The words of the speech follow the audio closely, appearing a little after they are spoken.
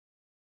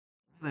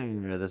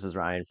Hello, this is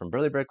Ryan from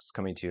Burley Bricks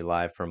coming to you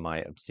live from my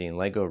obscene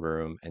Lego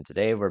room, and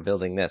today we're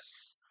building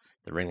this.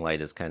 The ring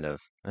light is kind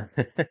of.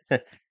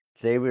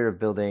 Today we are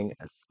building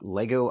a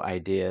Lego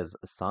Ideas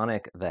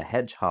Sonic the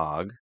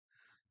Hedgehog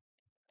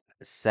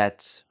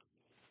set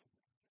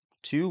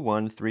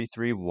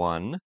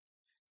 21331,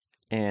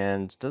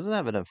 and doesn't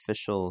have an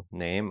official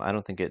name. I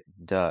don't think it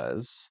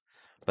does,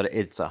 but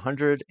it's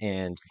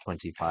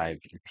 125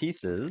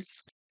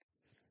 pieces.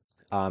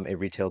 It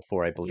retailed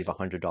for, I believe,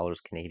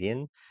 $100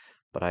 Canadian,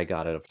 but I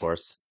got it, of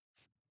course.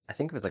 I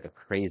think it was like a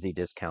crazy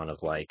discount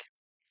of like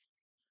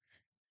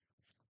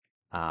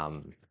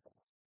um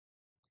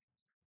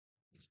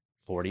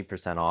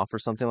 40% off or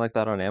something like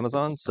that on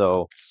Amazon.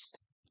 So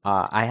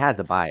I had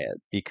to buy it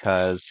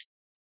because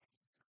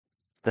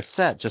the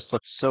set just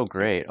looks so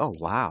great. Oh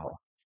wow.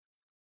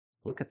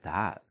 Look at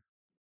that.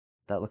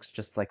 That looks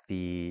just like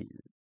the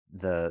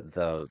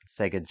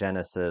Sega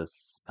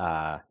Genesis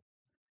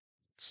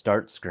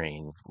start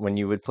screen when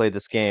you would play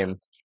this game.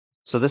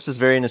 So this is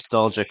very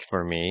nostalgic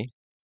for me.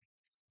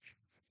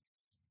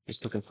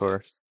 Just looking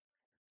for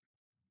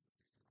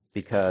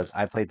because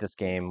I played this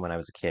game when I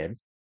was a kid.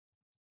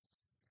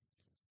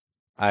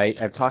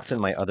 I've talked in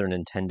my other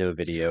Nintendo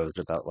videos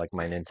about like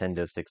my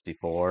Nintendo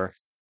 64,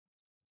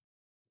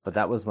 but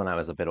that was when I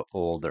was a bit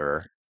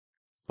older.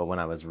 But when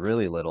I was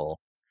really little,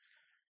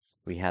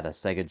 we had a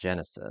Sega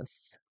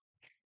Genesis,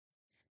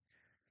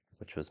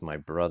 which was my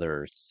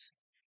brother's,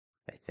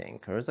 I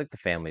think, or it was like the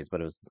family's,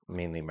 but it was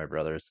mainly my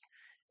brother's.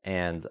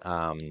 And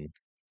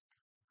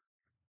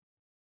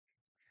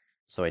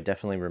so I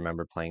definitely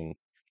remember playing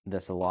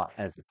this a lot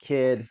as a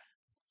kid.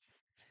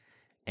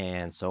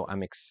 And so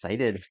I'm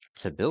excited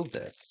to build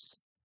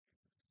this.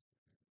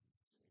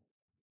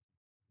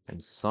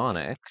 And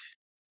Sonic.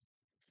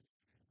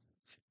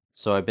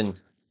 So I've been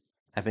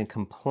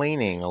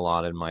complaining a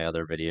lot in my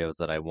other videos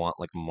that I want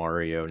like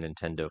Mario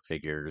Nintendo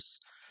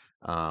figures.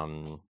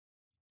 Um,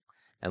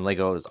 and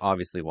Lego is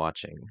obviously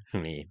watching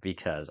me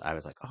because I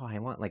was like, oh, I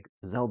want like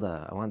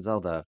Zelda. I want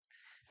Zelda.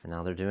 And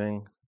now they're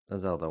doing a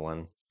Zelda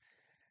one.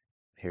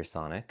 Here's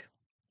Sonic.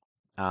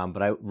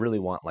 But I really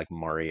want like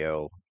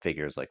Mario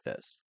figures like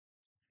this.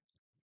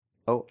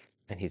 Oh,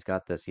 and he's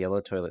got this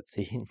yellow toilet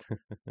seat.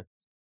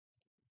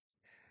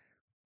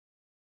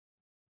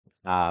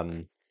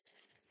 Um,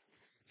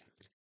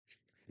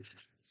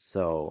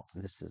 so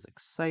this is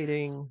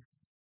exciting.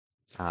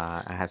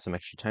 I have some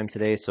extra time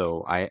today,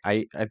 so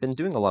I've been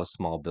doing a lot of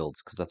small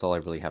builds because that's all I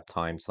really have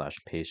time slash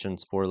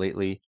patience for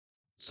lately.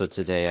 So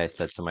today I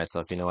said to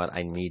myself, you know what?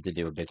 I need to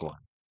do a big one.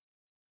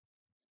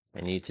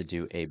 I need to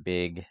do a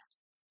big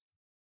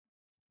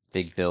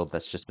build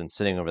that's just been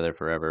sitting over there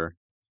forever.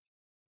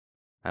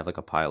 I have like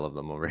a pile of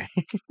them over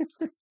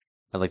here.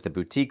 I like the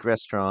boutique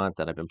restaurant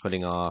that I've been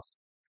putting off.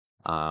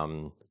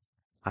 Um,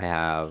 I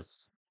have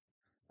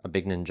a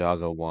big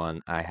Ninjago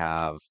one. I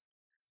have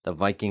the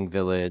Viking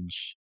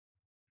village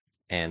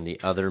and the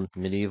other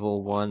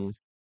medieval one.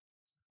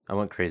 I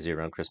went crazy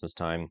around Christmas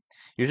time.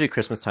 Usually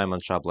Christmas time on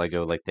Shop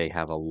Lego, like they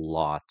have a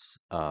lot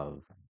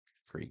of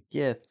free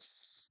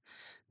gifts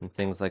and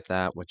things like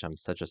that, which I'm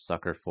such a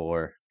sucker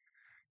for.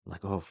 I'm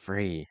like, oh,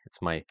 free.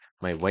 It's my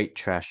white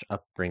trash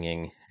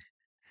upbringing.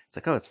 It's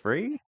like, oh, it's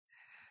free?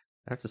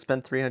 I have to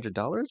spend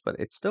 $300, but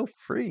it's still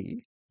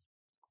free.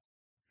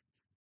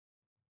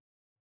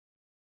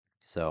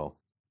 So,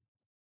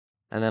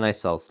 and then I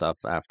sell stuff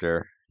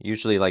after.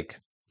 Usually, like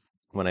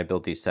when I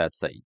build these sets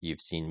that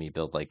you've seen me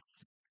build, like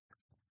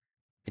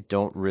I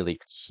don't really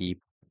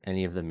keep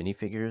any of the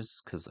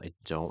minifigures because I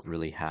don't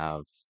really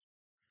have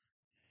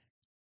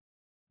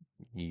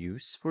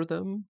use for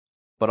them.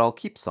 But I'll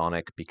keep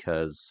Sonic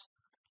because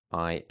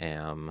I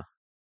am,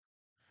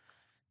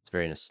 it's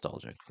very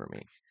nostalgic for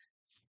me.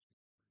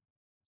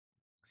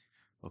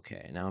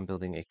 Okay, now I'm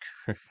building a,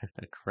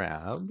 a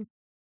crab.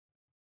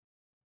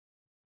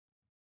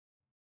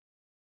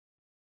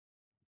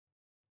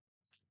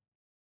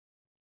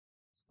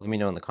 Let me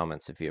know in the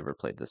comments if you ever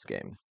played this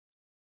game.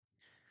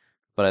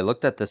 But I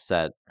looked at this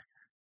set.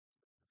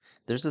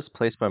 There's this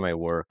place by my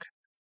work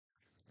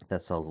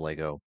that sells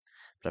Lego,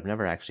 but I've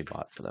never actually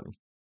bought for them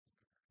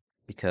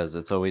because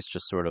it's always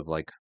just sort of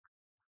like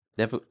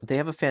they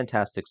have a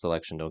fantastic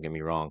selection, don't get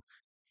me wrong,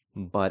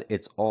 but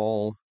it's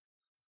all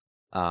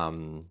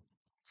um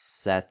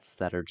sets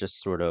that are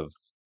just sort of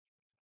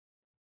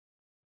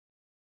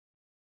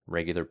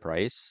regular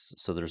price,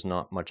 so there's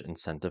not much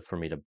incentive for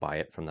me to buy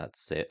it from that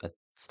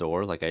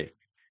store. Like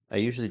I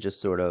usually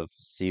just sort of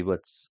see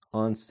what's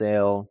on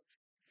sale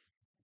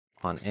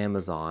on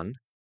Amazon.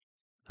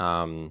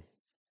 Um,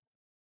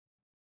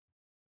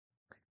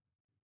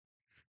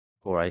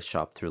 or I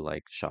shop through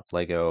like Shop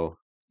Lego,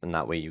 and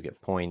that way you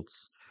get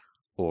points.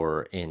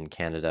 Or in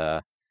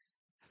Canada,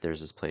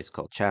 there's this place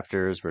called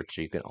Chapters, which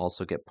you can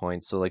also get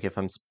points. So like if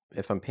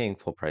I'm paying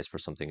full price for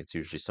something, it's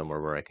usually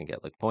somewhere where I can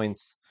get like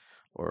points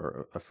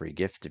or a free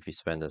gift if you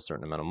spend a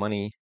certain amount of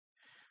money,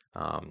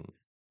 um,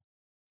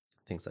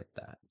 things like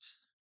that.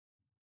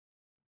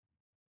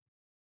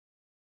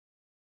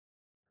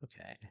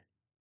 Okay,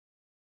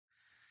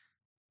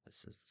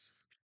 this is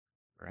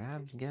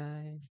Grab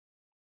Guy.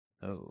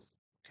 Oh,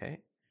 okay.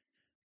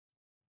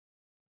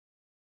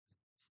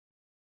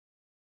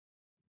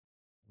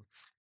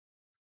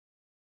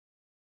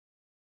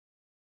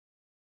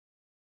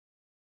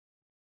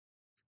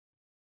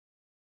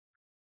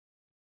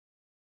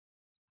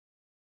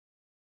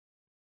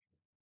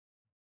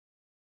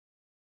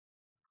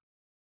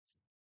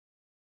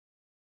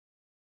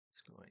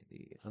 It's going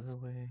the other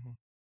way.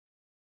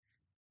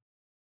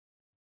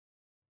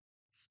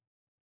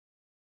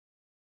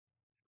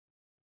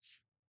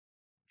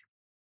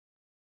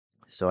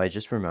 So I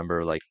just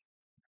remember like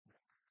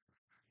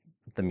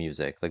the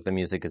music. Like the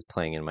music is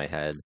playing in my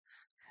head.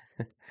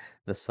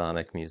 The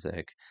Sonic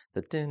music.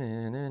 The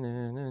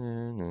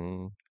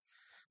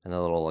and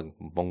the little like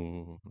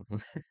boom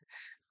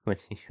when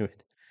you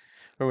would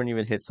or when you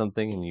would hit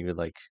something and you would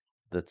like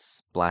that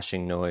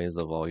splashing noise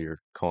of all your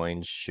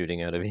coins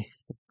shooting out of you.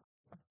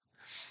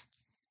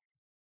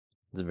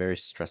 It's a very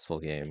stressful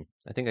game.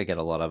 I think I get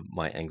a lot of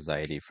my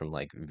anxiety from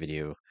like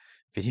video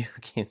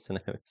games when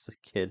I was a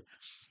kid.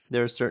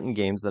 There are certain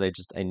games that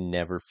I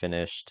never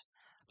finished.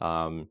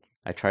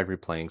 I tried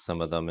replaying some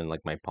of them and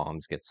like my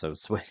palms get so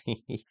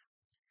sweaty.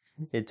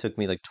 It took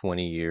me like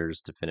 20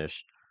 years to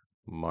finish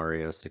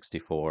Mario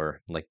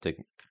 64, like to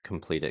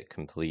complete it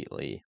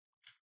completely.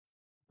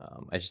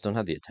 I just don't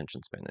have the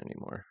attention span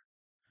anymore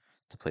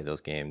to play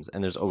those games.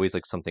 And there's always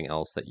like something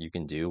else that you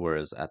can do,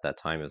 whereas at that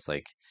time it's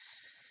like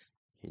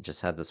you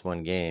just had this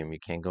one game. You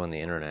can't go on the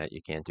internet.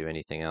 You can't do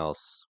anything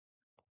else.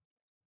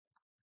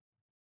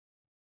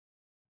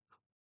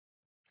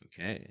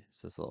 Okay,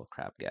 it's this little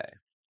crab guy.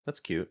 That's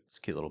cute. It's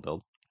a cute little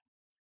build.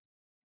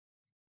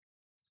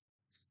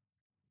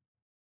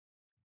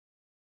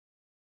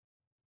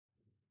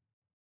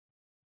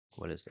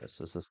 What is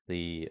this? Is this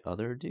the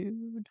other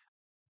dude?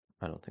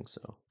 I don't think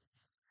so.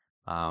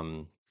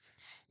 Um,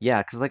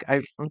 yeah, because like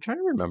I'm trying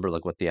to remember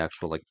like what the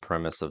actual like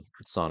premise of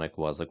Sonic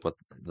was, like what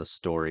the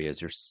story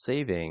is. You're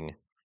saving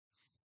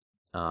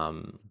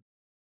um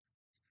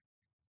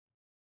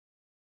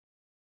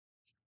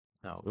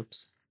oh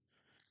oops.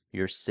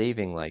 You're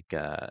saving like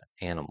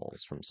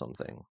animals from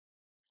something.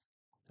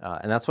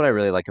 And that's what I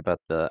really like about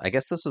I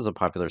guess this was a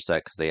popular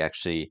set because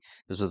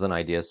this was an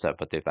idea set,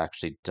 but they've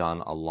actually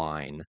done a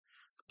line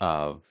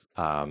of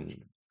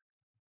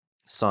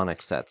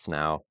Sonic sets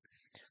now.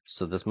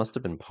 So this must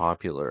have been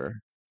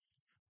popular,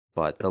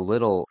 but the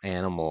little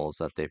animals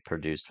that they've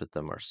produced with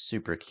them are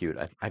super cute.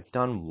 I've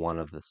done one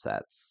of the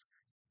sets,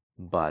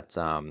 but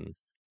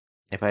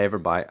if I ever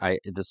buy,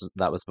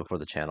 that was before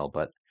the channel,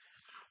 but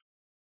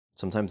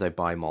sometimes I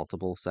buy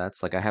multiple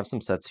sets. Like I have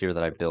some sets here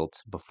that I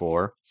built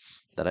before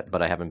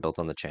but I haven't built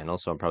on the channel,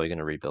 so I'm probably going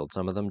to rebuild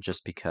some of them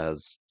just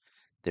because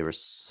they were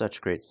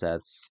such great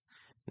sets.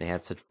 They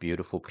had such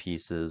beautiful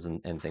pieces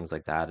and things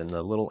like that. And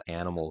the little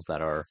animals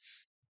that are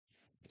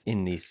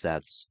in these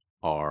sets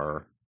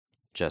are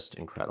just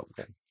incredible.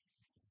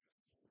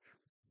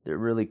 They're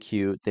really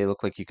cute. They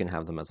look like you can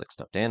have them as like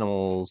stuffed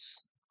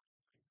animals.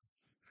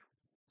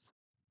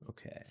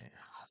 Okay.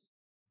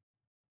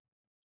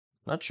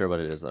 Not sure what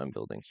it is that I'm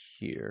building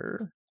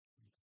here.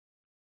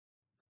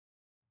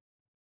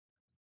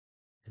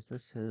 Is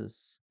this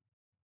his?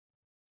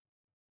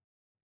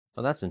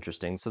 Oh, that's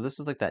interesting. So this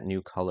is like that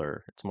new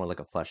color. It's more like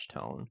a flesh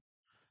tone.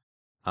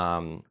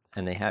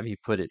 And they have you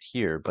put it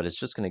here, but it's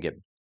just going to get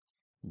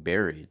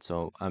buried.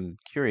 So I'm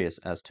curious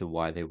as to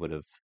why they would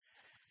have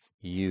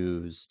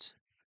used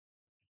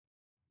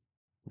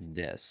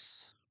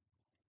this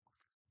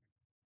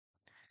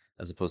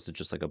as opposed to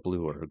just like a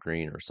blue or a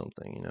green or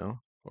something,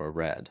 or a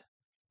red.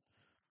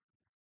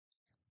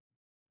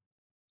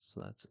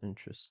 So that's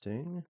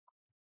interesting.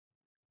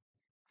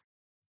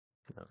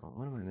 No,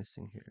 what am I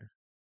missing here?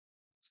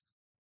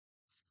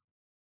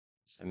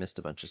 I missed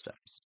a bunch of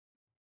steps,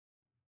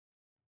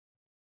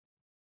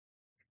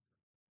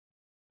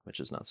 which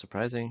is not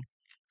surprising.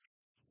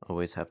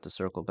 Always have to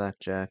circle back,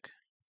 Jack.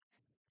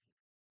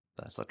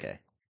 That's okay.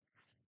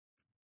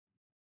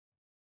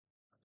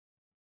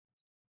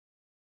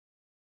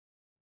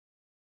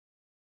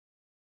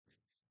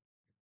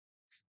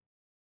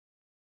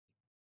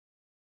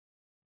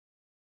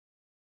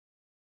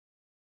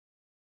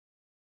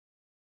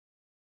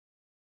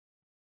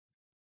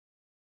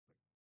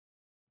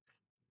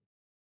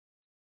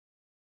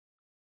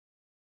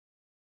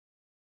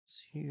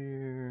 It's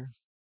here.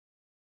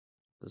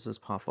 Does this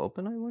pop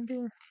open, I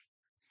wonder?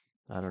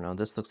 I don't know.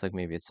 This looks like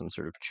maybe it's some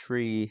sort of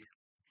tree.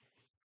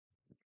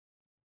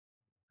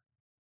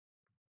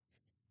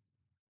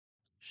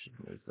 Should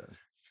move that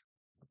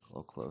a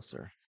little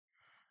closer.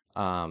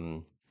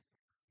 Um,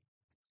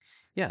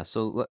 yeah,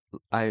 so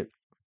I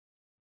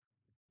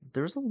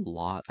there's a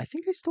lot. I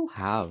think I still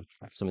have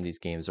some of these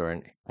games,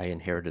 or I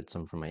inherited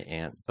some from my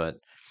aunt, but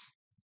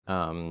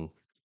um,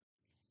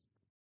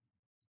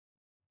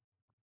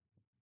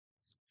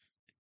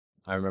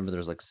 I remember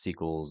there's like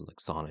sequels like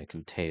Sonic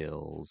and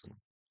Tails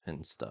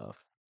and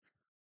stuff.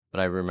 But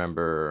I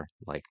remember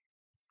like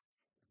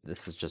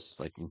this is just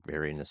like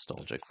very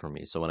nostalgic for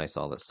me. So when I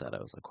saw this set,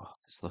 I was like, wow,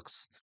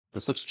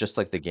 this looks just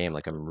like the game.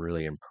 Like I'm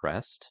really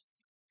impressed.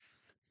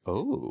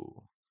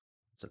 Oh,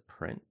 it's a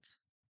print.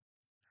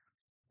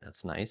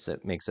 That's nice.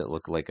 It makes it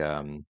look like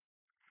a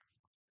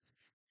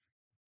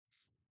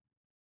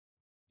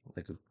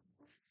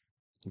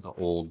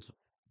old.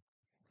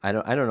 I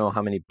don't know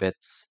how many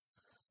bits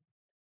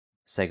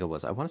Sega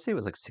was. I want to say it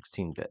was like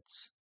 16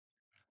 bits.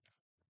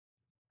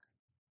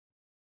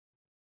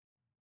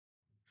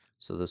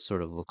 So this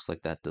sort of looks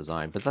like that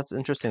design. But that's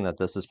interesting that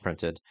this is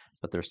printed,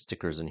 but there's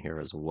stickers in here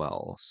as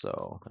well.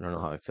 So I don't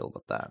know how I feel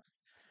about that.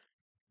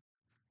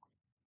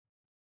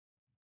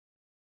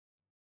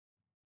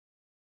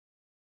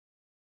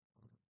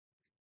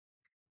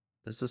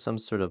 This is some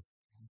sort of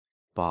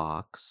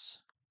box.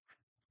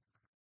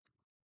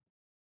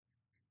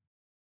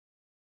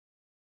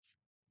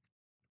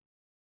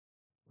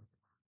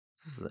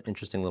 This is an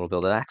interesting little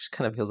build. It actually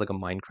kind of feels like a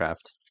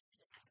Minecraft.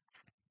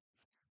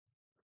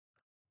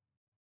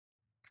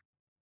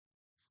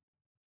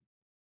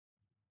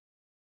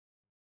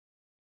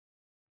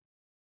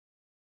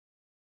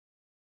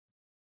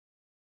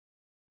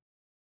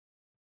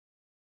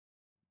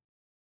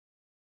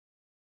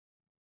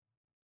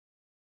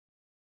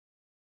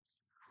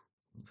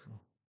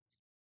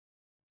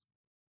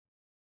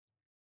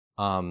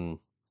 I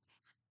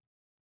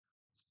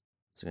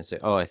was gonna say,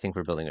 oh, I think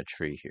we're building a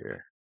tree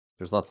here.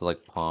 There's lots of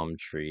like palm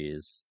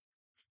trees.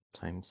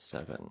 Times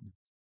 7.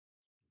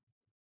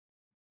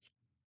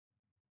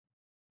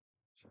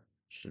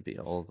 Should be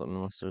all of them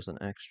unless there's an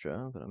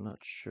extra, but I'm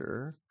not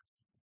sure.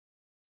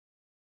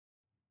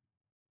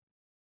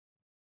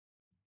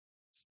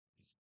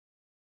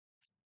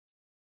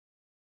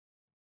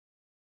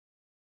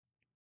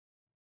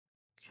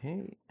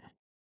 Okay.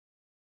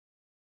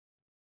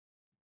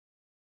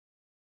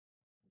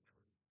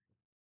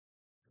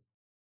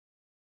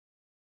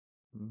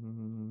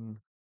 Mm,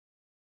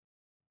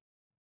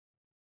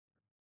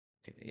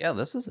 okay. Yeah,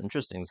 this is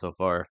interesting so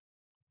far.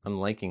 I'm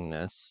liking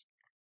this.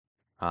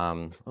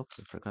 Oops,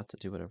 I forgot to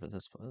do whatever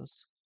this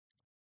was.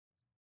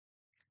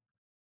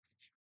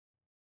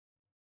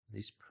 Are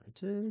these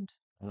printed?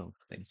 I don't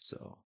think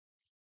so.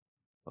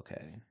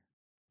 Okay.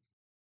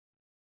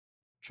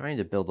 Trying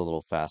to build a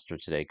little faster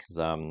today because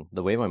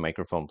the way my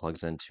microphone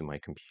plugs into my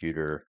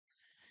computer,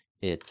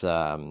 it's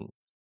I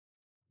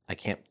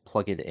can't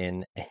plug it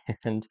in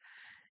and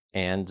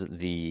and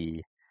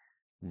the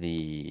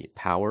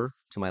power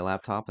to my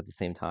laptop at the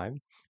same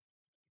time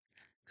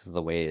because of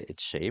the way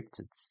it's shaped.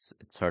 It's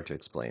hard to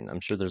explain. I'm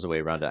sure there's a way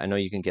around it. I know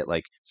you can get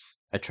like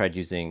I tried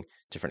using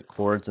different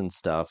cords and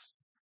stuff,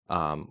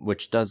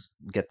 which does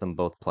get them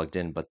both plugged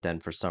in, but then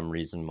for some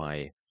reason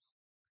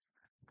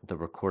the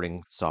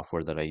recording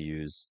software that I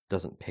use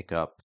doesn't pick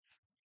up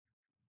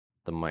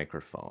the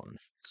microphone.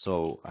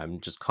 So I'm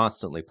just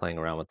constantly playing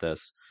around with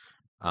this.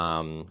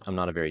 I'm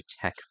not a very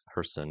tech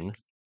person,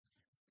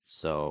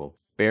 so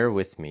bear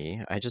with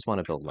me. I just want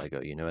to build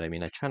Lego, you know what I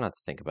mean? I try not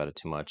to think about it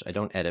too much. I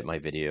don't edit my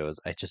videos.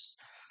 I just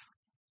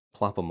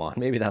plop them on.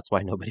 Maybe that's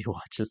why nobody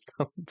watches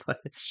them, but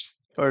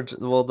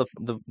well,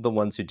 the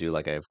ones who do,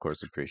 like, I of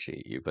course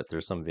appreciate you, but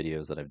there's some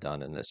videos that I've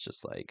done and it's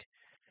just like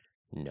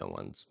no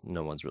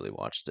one's really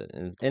watched it,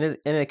 and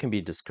it can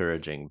be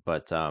discouraging,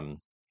 but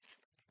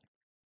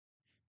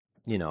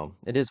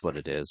it is what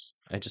it is.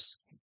 I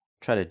just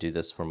try to do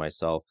this for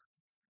myself,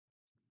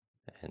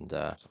 and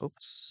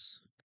oops,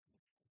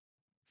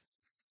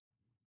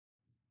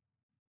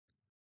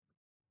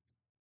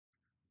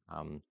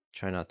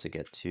 try not to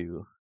get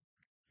too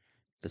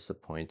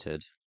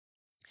disappointed.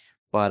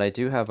 But I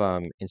do have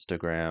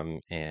Instagram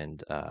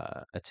and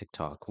a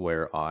TikTok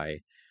where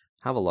I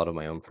have a lot of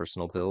my own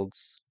personal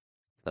builds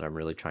that I'm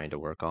really trying to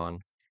work on.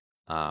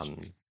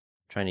 Um,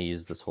 Trying to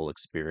use this whole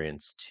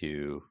experience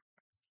to.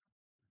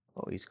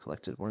 Oh, he's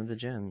collected one of the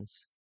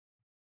gems.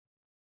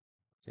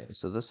 Okay,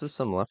 so this is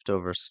some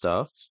leftover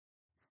stuff.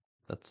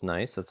 That's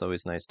nice. That's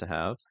always nice to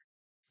have.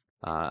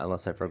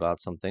 Unless I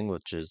forgot something,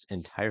 which is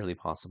entirely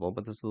possible.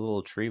 But this is a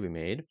little tree we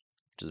made,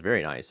 which is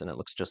very nice, and it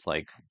looks just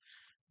like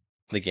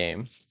the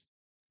game.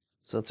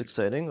 So that's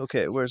exciting.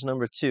 Okay, where's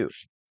number two?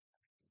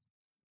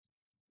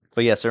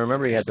 But yes, I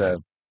remember you had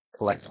to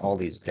collect all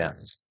these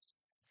gems,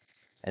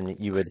 and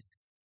they would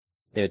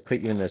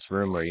put you in this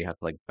room where you have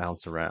to like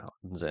bounce around,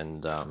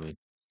 and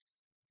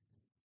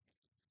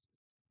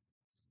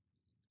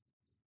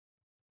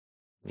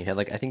you had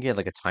like I think you had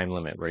like a time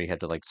limit where you had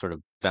to like sort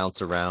of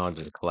bounce around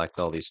and collect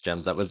all these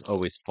gems. That was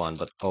always fun,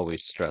 but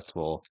always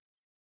stressful.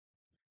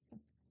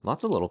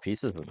 Lots of little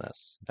pieces in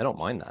this. I don't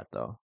mind that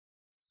though.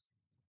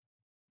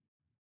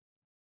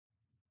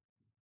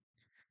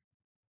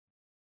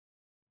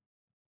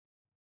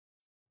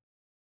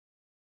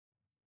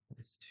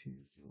 There's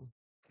two.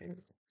 Okay.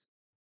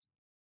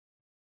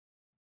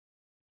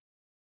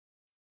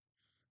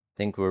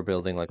 Think we're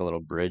building like a little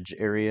bridge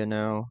area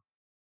now.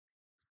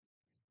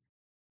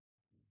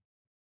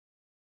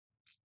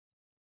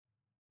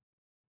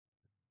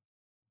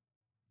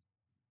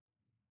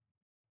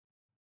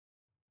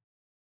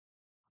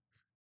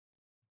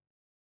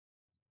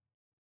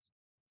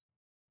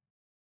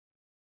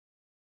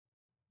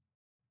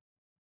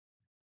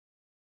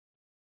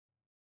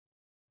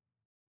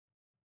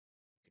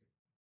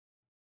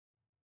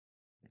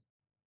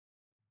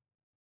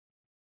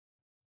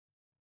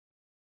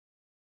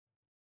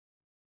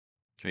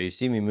 So you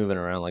see me moving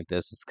around like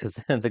this, it's because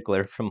the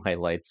glare from my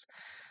lights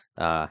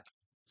uh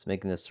it's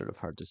making this sort of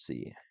hard to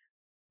see.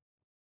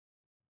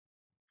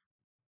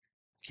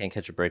 Can't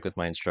catch a break with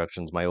my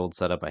instructions. My old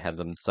setup, I had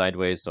them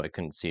sideways, so I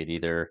couldn't see it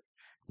either.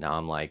 Now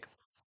I'm like,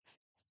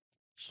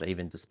 should I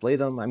even display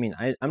them? I mean,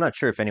 I'm not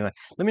sure if anyone,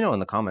 let me know in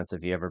the comments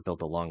if you ever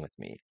built along with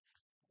me.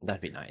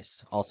 That'd be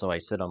nice. Also, I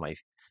sit on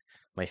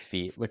my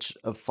feet, which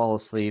fall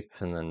asleep,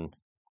 and then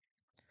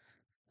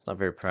it's not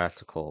very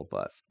practical,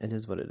 but it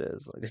is what it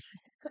is. Like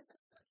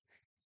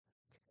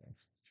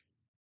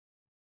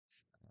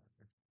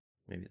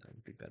maybe that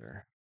would be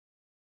better.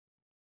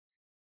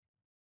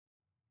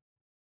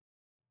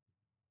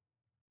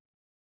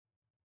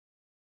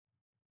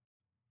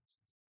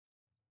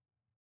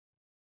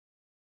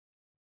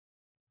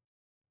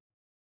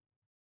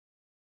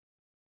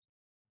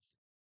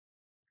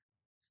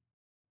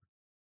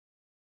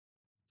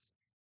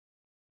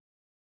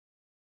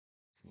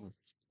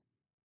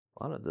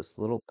 A lot of this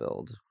little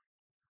build.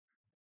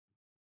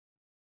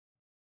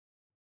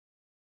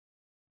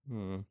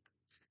 Hmm.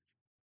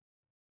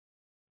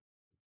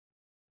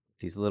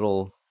 These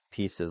little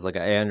pieces, like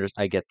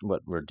I get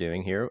what we're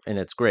doing here, and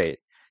it's great.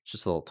 It's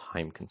just a little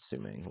time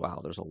consuming.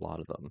 Wow, there's a lot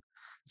of them.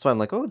 That's why I'm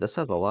like, oh, this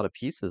has a lot of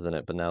pieces in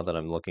it. But now that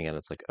I'm looking at it,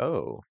 it's like,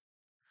 oh,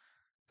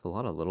 it's a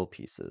lot of little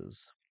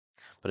pieces.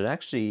 But it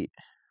actually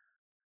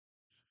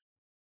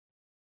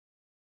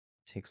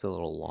takes a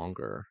little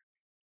longer.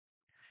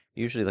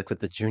 Usually, like with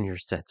the junior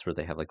sets where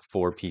they have like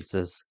four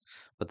pieces,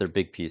 but they're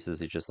big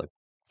pieces, you just like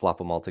flop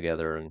them all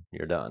together and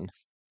you're done.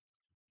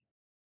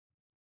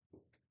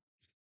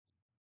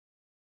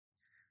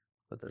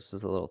 But this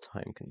is a little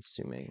time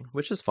consuming,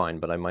 which is fine,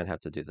 but I might have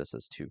to do this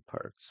as two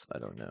parts. I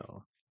don't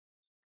know.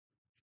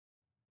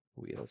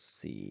 We'll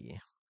see.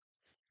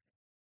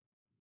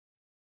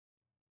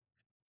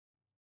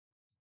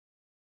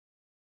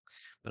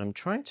 But I'm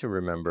trying to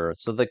remember.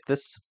 So like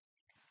this,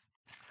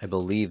 I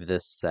believe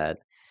this set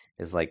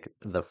is like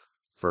the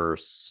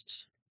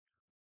first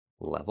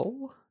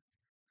level.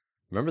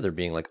 Remember there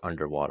being like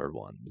underwater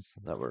ones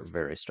that were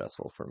very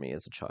stressful for me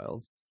as a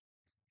child.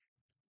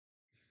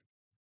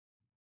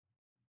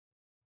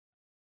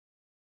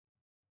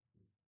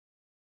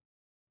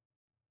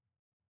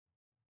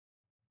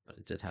 But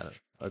it did have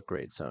a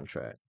great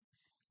soundtrack.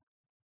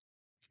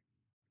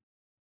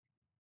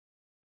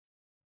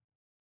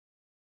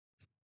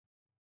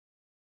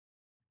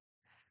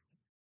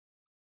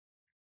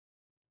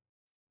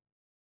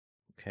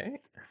 Okay,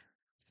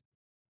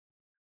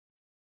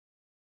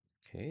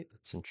 okay,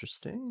 that's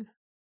interesting.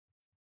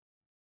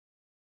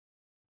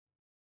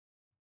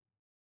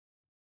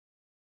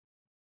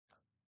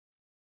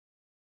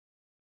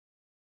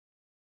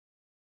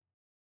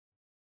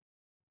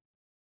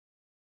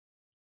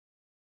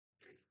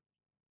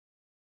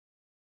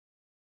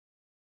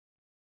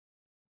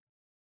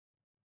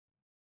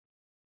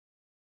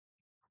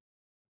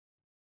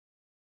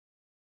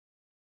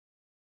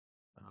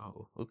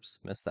 Oh, oops,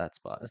 missed that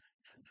spot.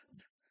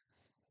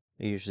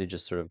 I usually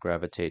just sort of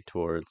gravitate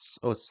towards,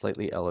 oh, it's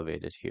slightly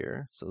elevated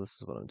here. So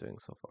this is what I'm doing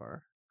so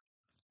far.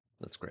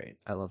 That's great.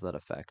 I love that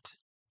effect.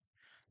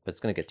 But it's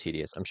gonna get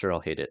tedious. I'm sure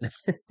I'll hate it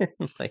in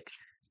like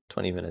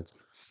 20 minutes.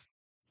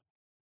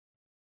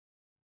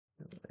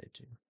 What did I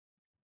do?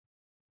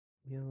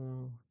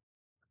 Yellow.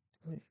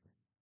 Wait.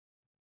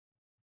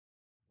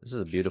 This is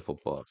a beautiful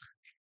book.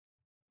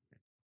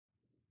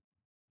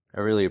 I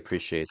really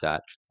appreciate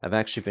that. I've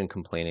actually been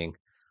complaining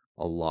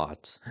a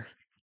lot,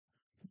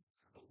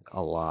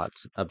 a lot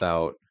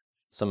about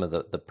some of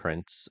the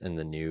prints in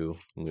the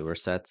newer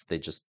sets. They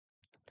just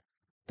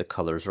the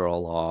colors are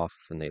all off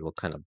and they look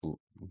kind of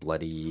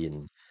bloody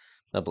and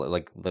not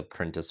like the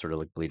print is sort of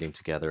like bleeding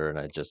together. And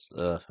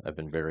I've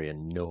been very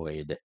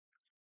annoyed.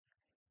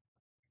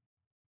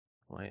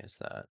 Why is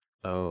that?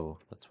 Oh,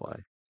 that's why.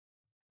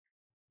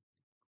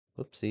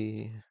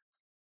 Whoopsie.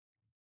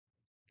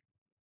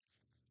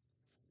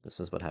 This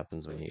is what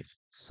happens when you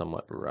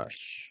somewhat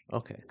rush.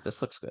 Okay,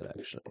 this looks good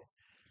actually.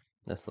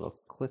 Nice little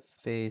cliff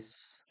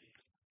face.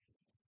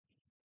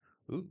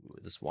 Ooh,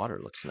 this water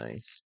looks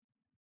nice.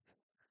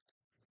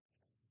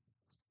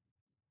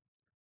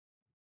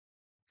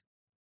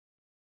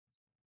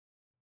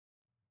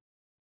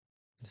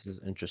 This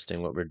is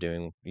interesting what we're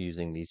doing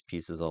using these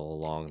pieces all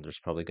along. There's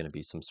probably going to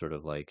be some sort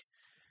of like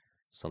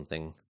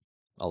something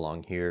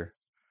along here,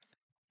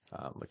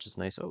 which is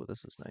nice. Oh,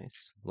 this is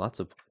nice. Lots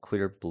of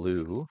clear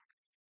blue,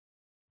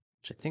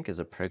 which I think is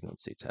a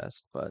pregnancy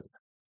test, but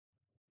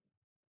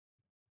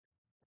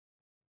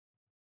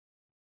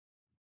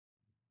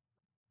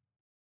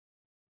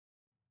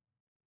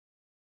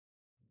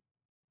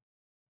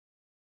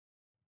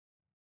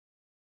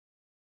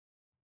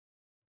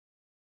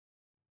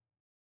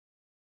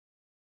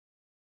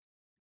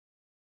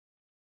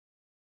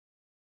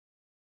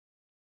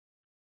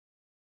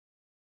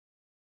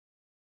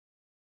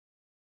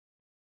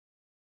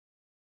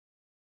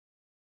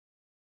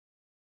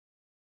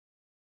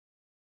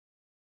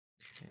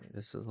okay,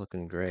 this is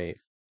looking great.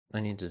 I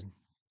need to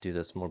do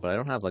this more, but I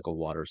don't have like a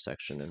water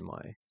section in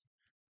my.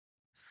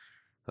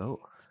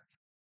 Oh,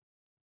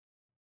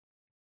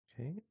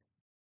 Okay.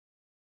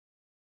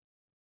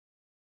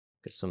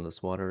 Guess some of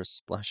this water is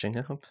splashing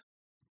up.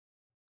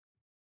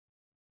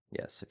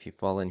 Yes, if you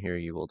fall in here,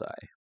 you will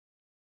die.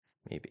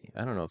 Maybe.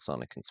 I don't know if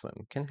Sonic can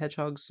swim. Can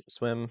hedgehogs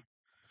swim?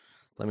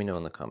 Let me know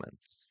in the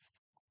comments.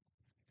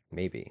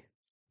 Maybe.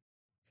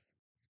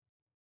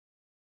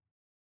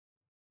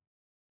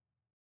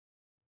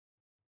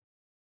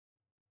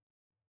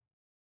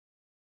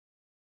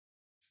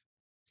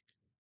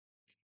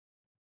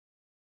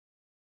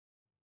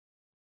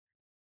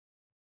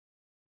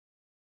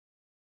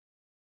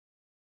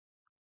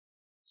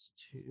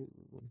 Two.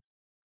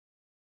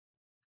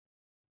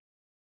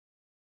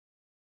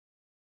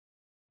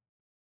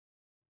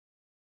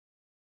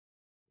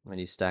 When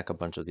you stack a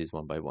bunch of these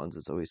one by ones,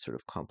 it's always sort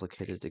of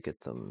complicated to get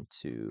them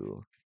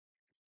to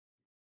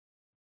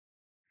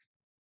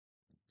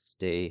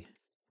stay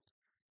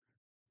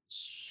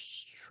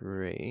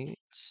straight.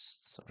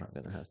 So I'm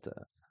gonna have to,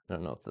 I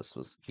don't know if this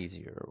was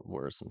easier or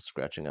worse. I'm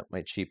scratching up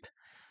my cheap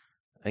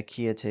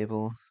IKEA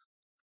table,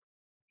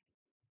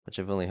 which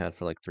I've only had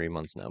for like 3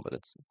 months now, but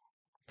it's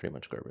pretty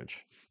much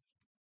garbage.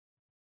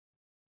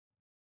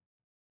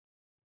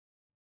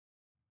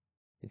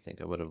 You think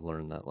I would have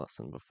learned that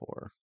lesson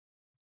before?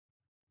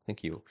 I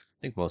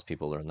think most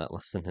people learn that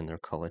lesson in their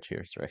college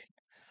years, right?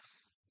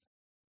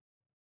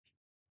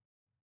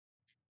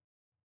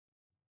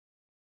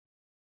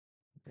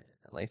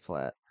 Lay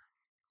flat.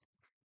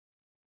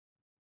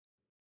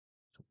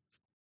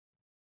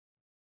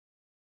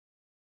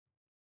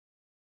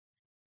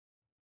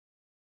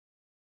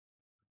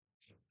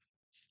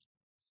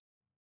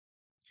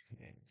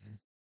 Okay.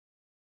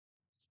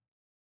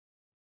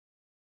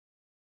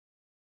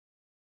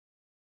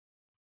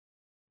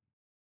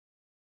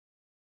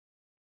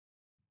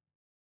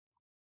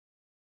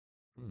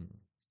 Hmm.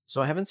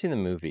 So I haven't seen the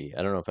movie.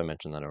 I don't know if I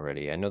mentioned that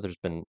already. I know there's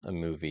been a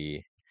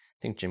movie. I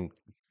think Jim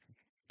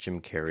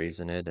Carrey's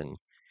in it and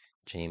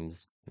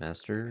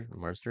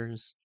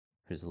Masters,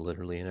 who's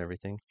literally in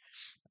everything.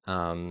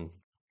 Um,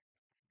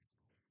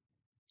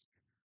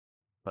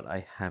 but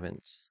I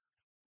haven't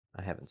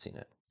seen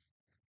it.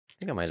 I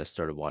think I might have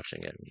started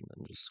watching it and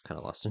then just kind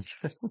of lost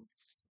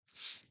interest.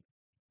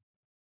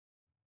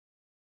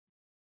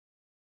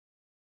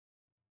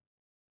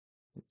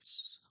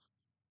 Oops.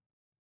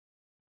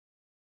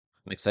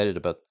 I'm excited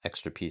about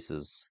extra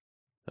pieces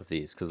of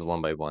these because the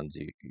one by ones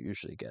you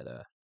usually get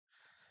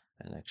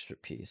an extra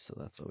piece, so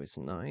that's always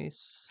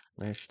nice.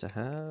 Nice to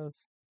have.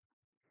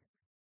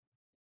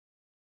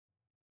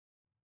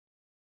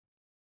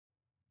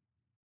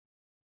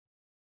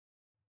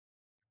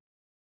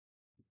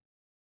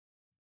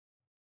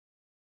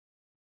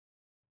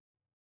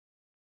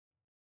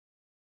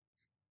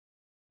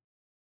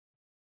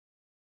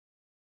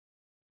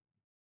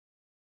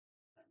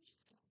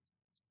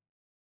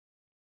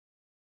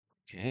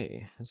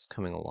 Okay, this is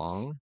coming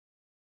along,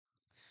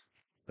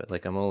 but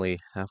like I'm only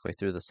halfway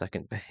through the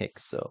second bag,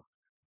 so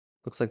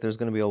looks like there's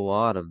going to be a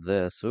lot of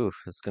this. Oof,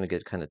 it's going to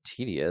get kind of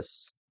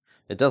tedious.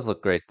 It does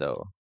look great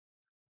though.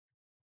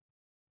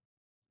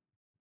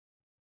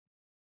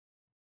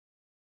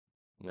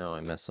 No,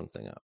 I messed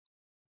something up.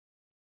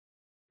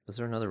 Was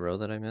there another row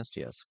that I missed?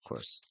 Yes, of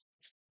course.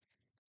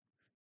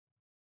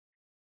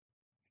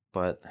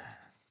 But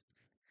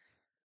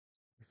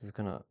this is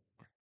gonna.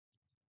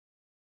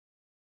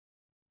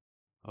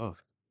 Oh,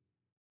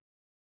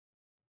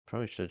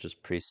 probably should have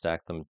just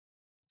pre-stacked them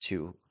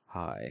too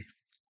high.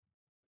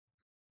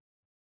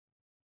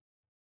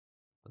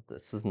 But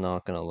this is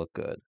not gonna look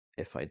good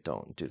if I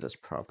don't do this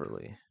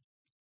properly.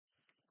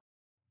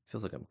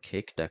 Feels like I'm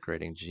cake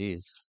decorating.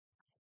 Jeez.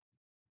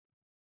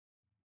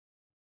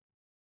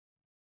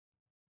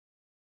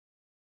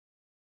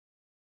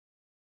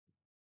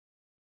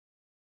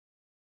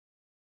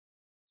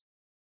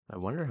 I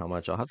wonder how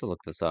much. I'll have to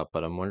look this up,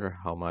 but I wonder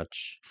how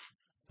much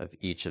of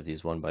each of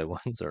these one by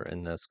ones are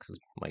in this, because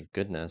my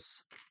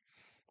goodness,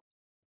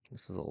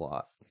 this is a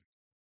lot.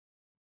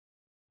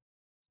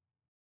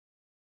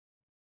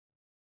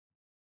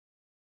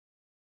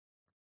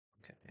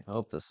 Okay, I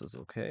hope this is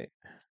okay.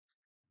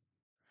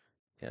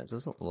 Yeah, it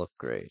doesn't look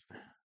great.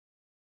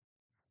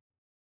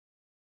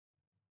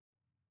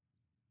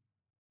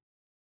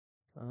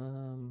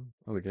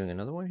 Are we doing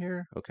another one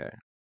here? Okay.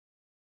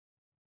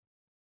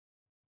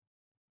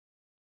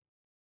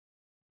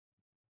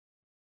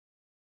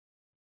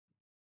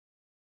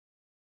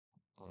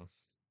 Mm,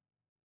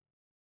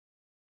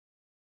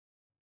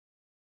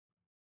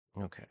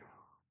 okay.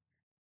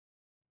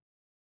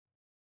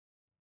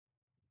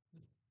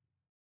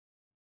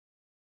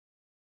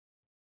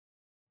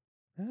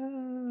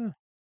 Uh,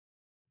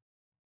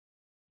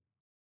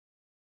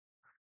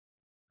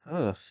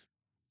 ugh,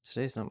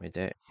 today's not my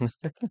day.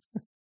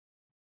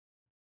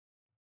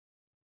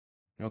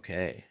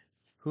 Okay.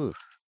 Whew,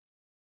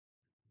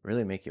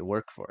 really make you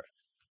work for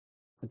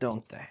it,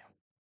 don't they?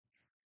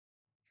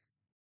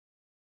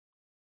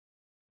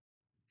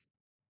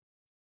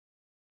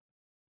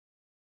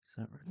 Is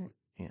that right?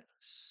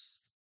 Yes.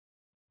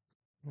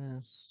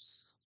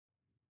 Yes.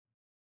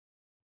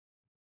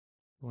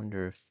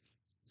 Wonder if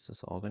is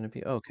this all going to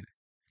be okay?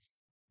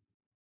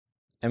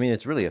 I mean,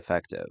 it's really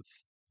effective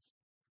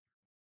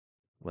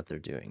what they're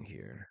doing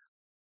here.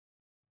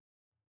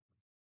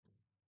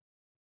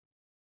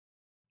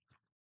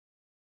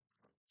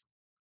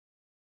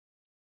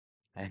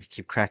 I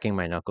keep cracking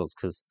my knuckles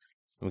because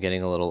I'm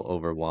getting a little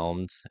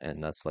overwhelmed,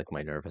 and that's like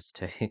my nervous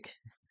take.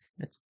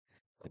 I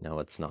know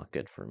it's not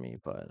good for me,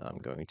 but I'm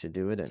going to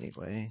do it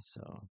anyway.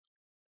 So,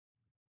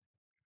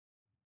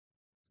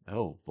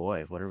 oh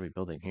boy, what are we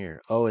building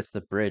here? Oh, it's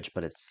the bridge,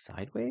 but it's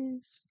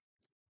sideways?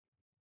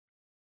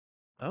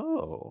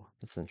 Oh,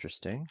 that's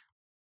interesting.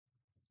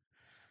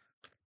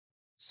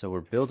 So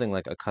we're building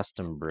like a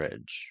custom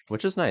bridge,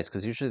 which is nice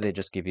because usually they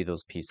just give you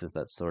those pieces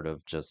that sort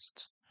of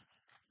just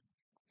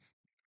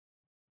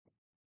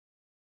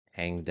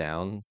hang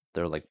down.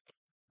 They're like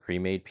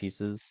pre-made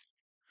pieces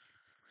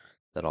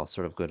that all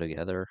sort of go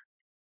together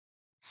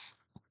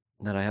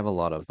that I have a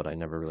lot of, but I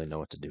never really know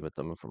what to do with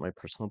them for my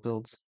personal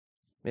builds.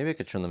 Maybe I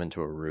could turn them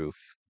into a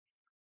roof.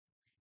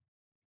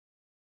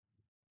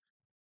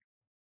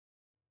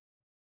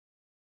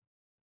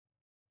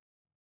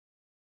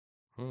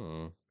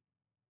 Hmm.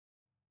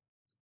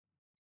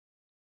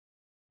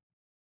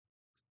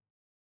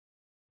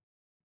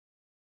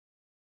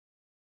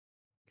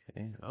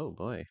 Okay. Oh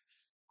boy.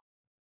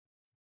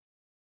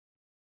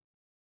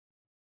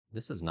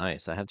 This is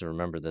nice. I have to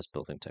remember this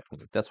building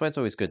technique. That's why it's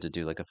always good to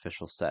do like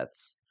official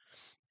sets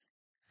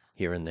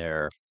here and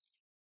there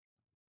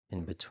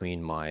in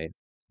between my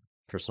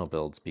personal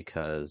builds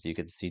because you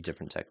get to see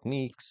different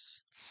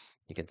techniques.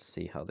 You get to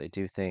see how they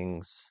do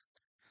things.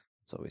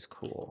 It's always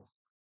cool.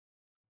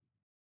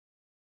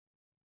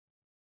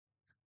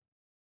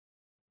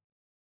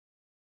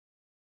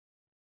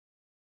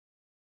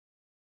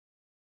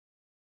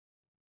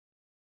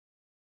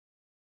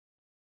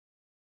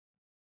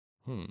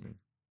 Hmm.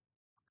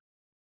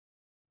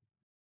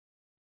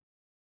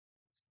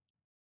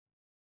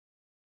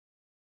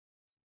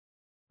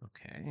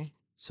 Okay.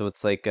 So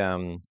it's like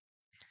then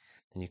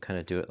you kind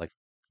of do it like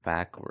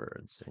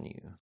backwards and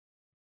you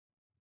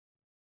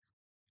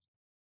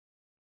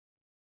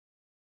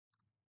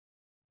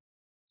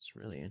it's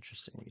really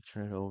interesting. You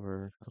turn it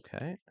over.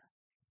 Okay.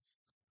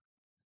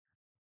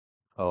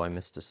 Oh, I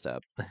missed a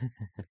step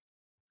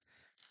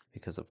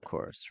because of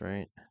course,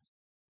 right?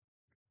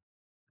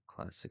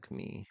 Classic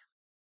me.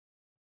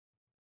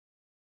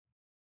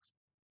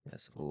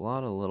 Yes, a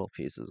lot of little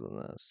pieces in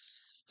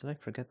this. Did I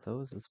forget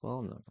those as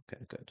well? No.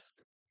 Okay, good.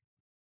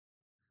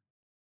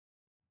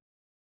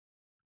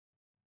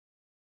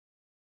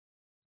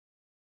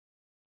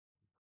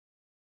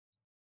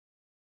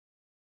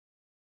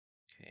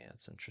 Okay,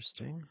 that's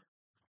interesting.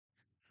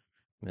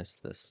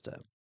 Missed this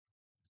step.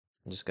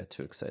 I just got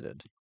too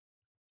excited.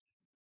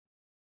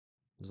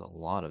 There's a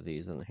lot of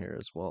these in here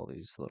as well,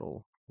 these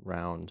little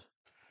round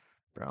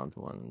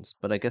ones.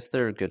 But I guess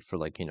they're good for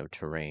like,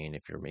 terrain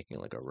if you're making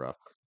like a rough.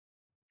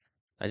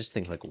 I just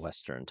think like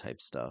Western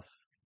type stuff.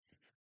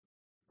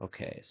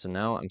 Okay, so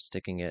now I'm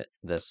sticking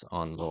this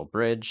on a little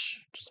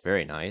bridge, which is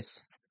very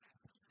nice.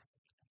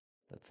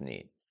 That's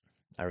neat.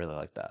 I really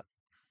like that.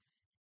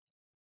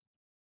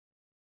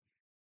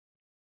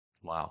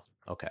 Wow.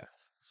 Okay.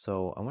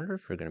 So I wonder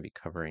if we're going to be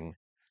covering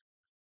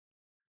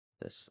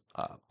this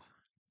up.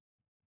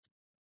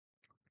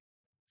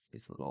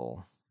 These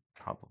little,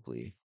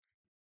 probably,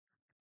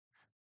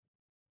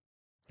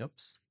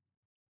 oops,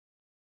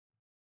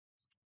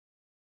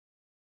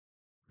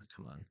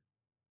 come on.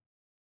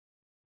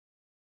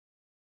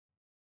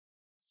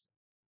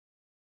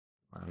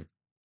 Um,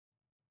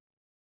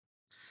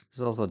 this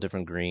is also a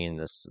different green.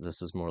 This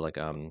is more like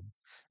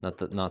not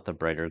the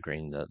brighter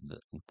green.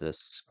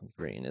 This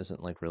green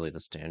isn't like really the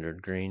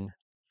standard green.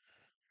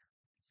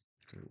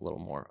 It's a little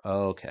more.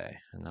 Okay,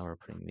 and now we're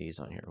putting these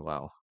on here.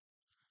 Wow,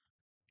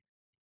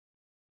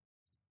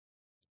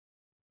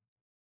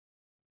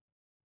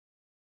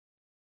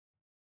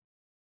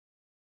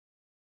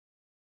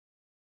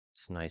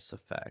 it's a nice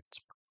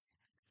effect.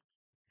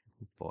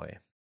 Boy,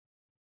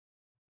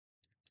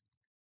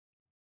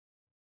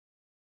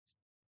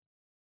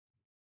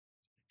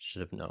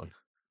 should have known.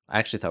 I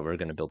actually thought we were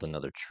going to build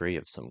another tree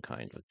of some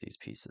kind with these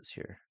pieces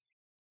here.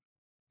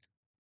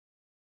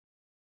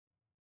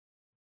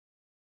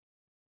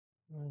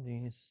 What are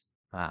these?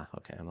 Ah,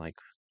 okay. I'm like,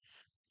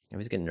 I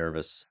always get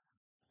nervous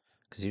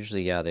because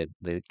usually, yeah, they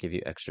give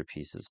you extra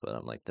pieces, but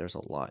I'm like, there's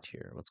a lot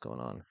here. What's going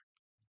on?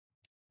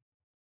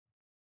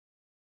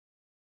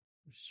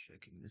 Just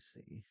checking to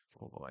see.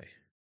 Oh boy.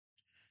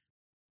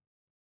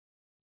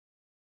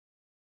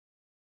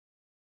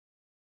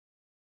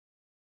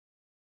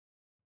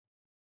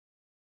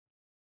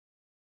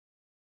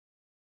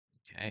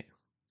 Okay.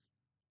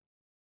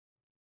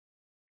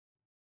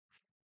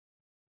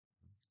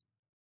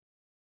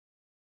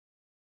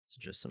 So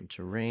just some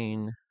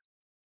terrain.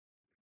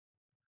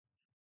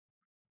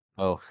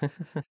 Oh,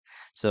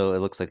 so it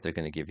looks like they're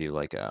going to give you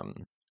like a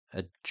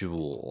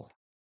jewel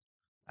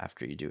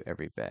after you do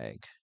every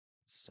bag.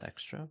 This is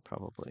extra,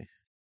 probably.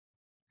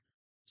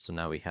 So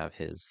now we have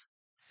his.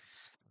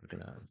 We're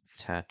gonna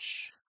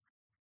attach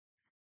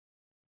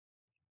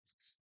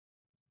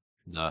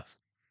the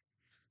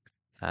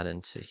that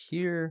into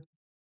here.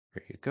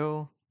 Here you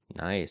go.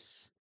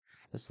 Nice.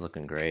 This is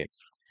looking great.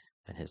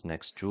 And his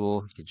next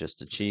jewel he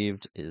just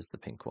achieved is the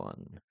pink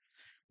one.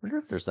 Wonder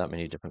if there's that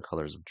many different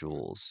colors of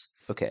jewels.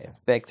 Okay,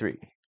 bag three.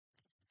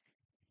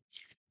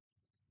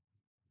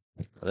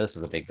 This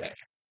is the big bag.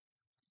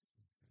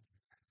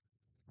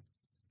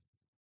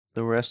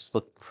 The rest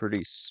look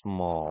pretty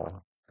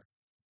small.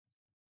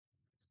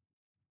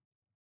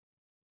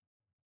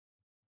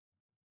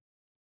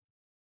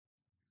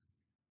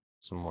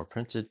 Some more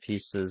printed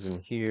pieces in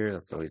here.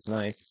 That's always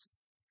nice.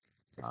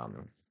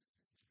 Um,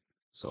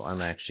 so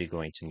I'm actually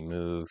going to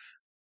move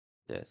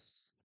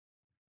this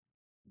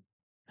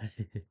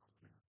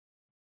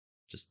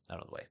just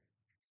out of the way.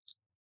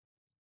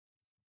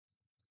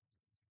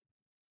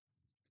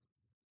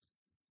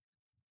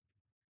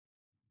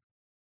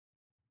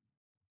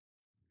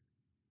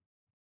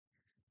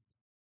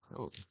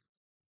 Oh.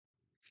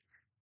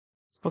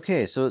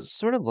 Okay, so it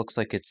sort of looks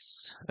like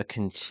it's a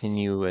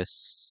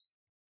continuous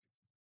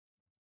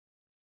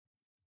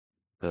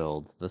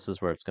build. This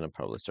is where it's going to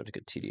probably start to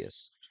get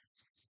tedious.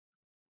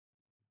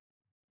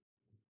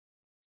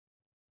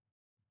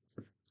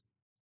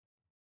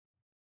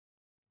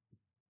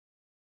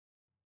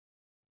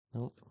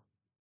 Nope.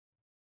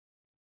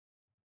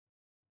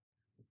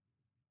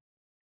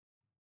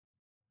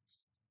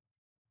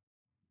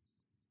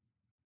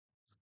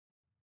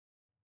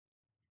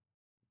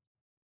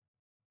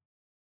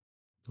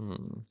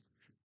 Hmm.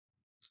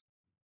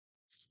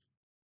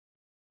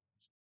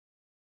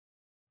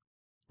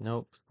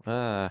 Nope.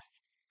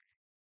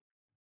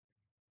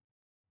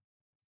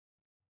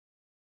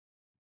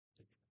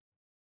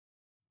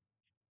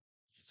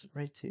 Is it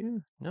right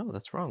too? No,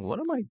 that's wrong. What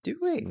am I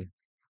doing?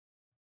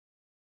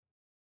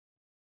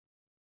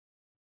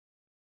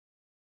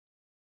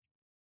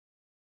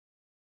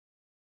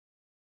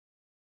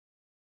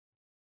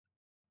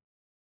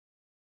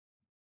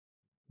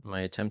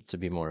 My attempt to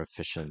be more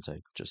efficient,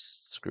 I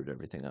just screwed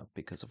everything up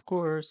because, of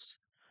course.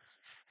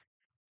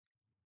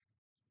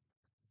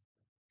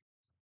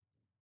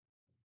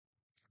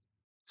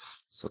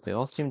 So they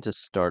all seem to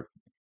start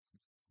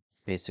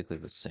basically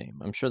the same.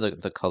 I'm sure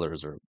the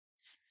colors are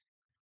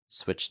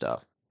switched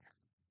up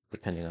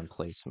depending on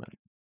placement.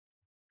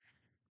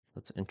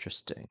 That's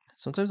interesting.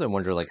 Sometimes I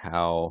wonder like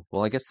how,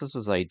 well, I guess this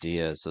was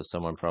ideas, so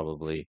someone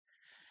probably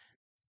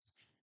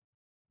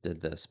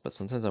did this, but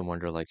sometimes I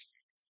wonder like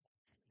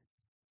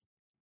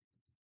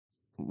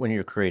when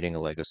you're creating a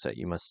Lego set,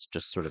 you must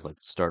just sort of like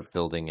start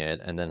building it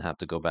and then have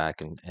to go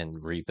back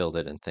and rebuild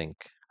it and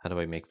think, how do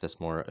I make this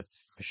more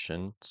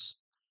efficient,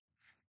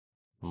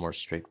 more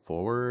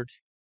straightforward?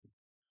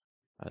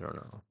 I don't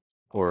know.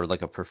 Or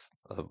like a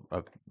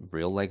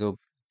real Lego,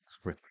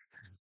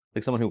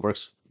 like someone who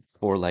works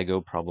for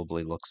Lego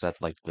probably looks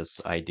at like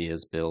this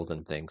ideas build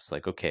and thinks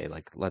like, okay,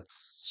 like let's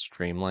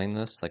streamline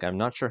this. Like I'm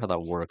not sure how that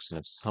works, and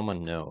if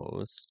someone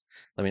knows,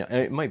 I mean,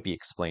 it might be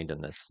explained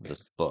in this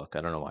book.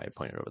 I don't know why I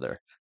pointed over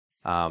there.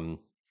 Um,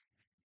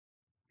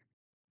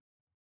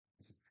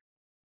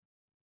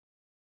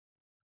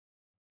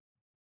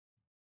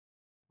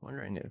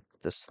 Wondering if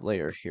this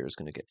layer here is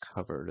going to get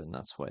covered, and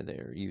that's why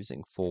they're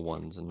using full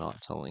ones and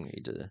not telling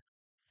me to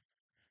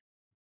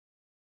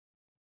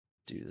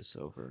do this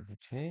over.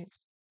 Okay.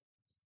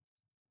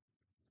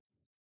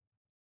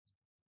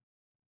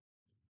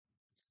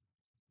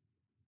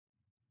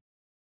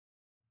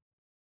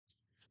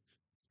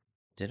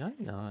 Did I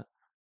not?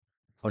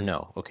 Oh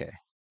no. Okay.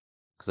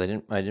 Because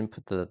I didn't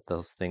put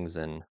those things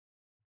in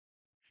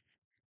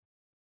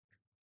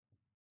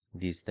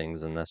these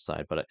things in this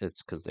side, but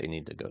it's because they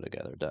need to go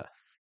together. Duh.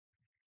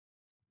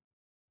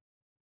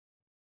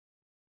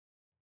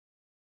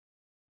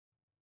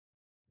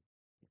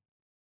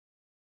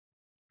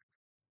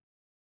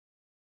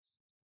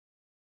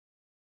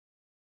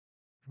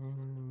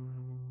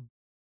 Mm,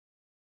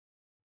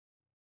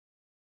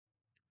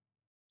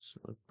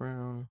 solid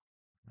brown.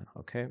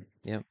 Okay.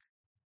 Yep.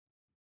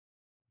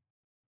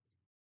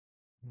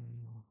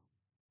 Mm,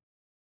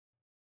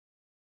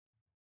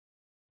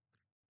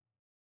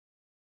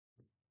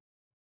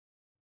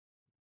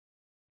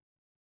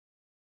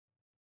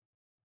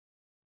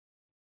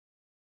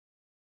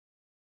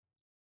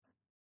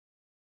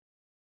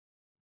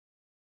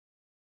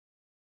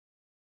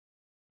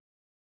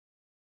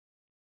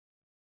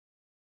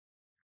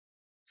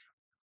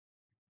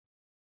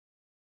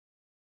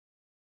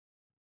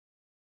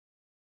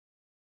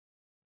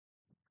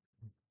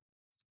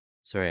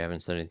 Sorry, I haven't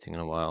said anything in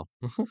a while.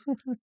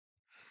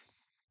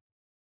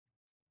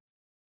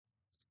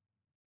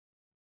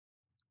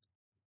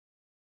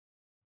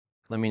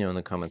 Let me know in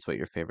the comments what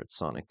your favorite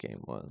Sonic game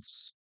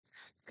was.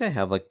 I think I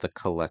have like the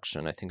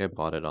collection. I think I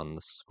bought it on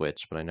the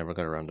Switch, but I never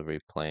got around to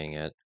replaying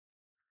it.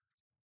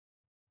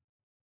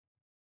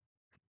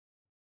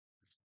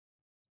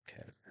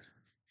 Okay.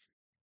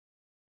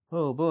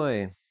 Oh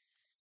boy.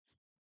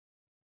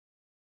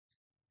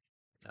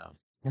 No.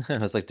 I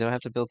was like, do I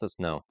have to build this?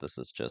 No, this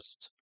is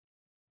just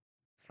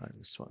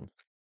this one.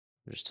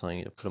 They're just telling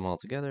you to put them all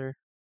together.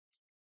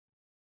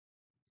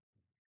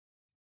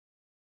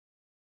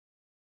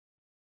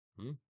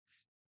 Hmm.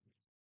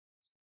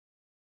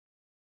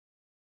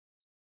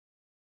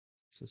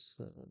 Is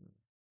this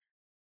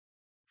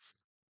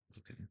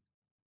okay?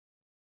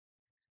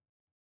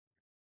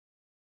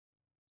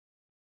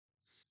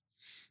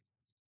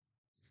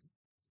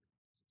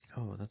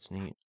 Oh, that's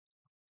neat.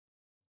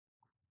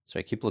 So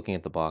I keep looking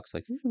at the box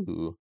like,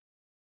 ooh,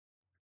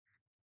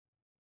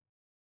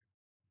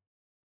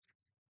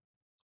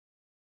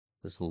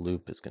 this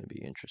loop is going to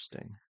be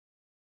interesting.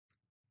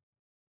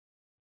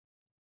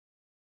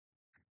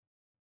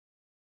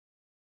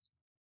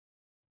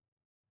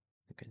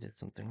 I think I did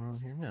something wrong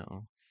here.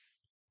 No.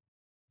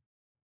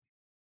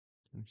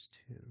 Times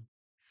two.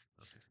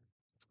 Okay.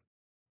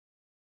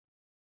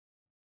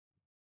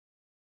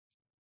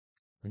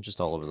 I'm just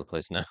all over the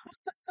place now.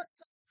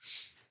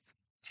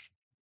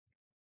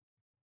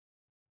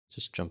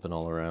 Just jumping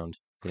all around,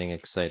 getting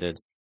excited.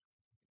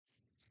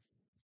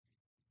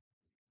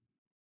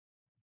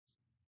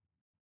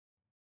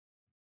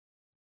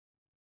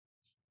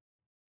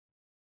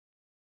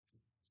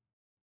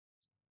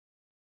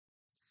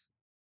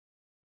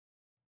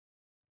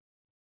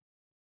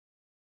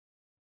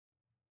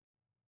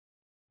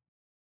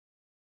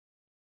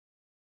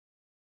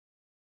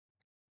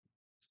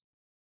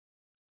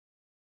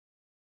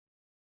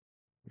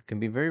 It can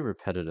be very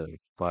repetitive,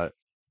 but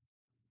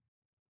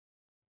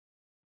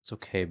it's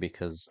okay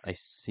because I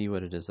see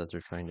what it is that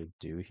they're trying to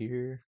do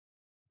here.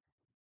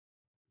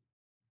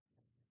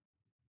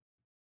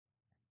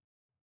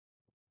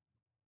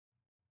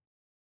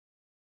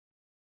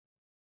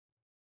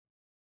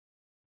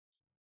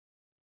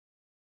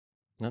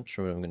 Not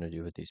sure what I'm going to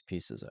do with these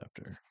pieces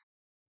after.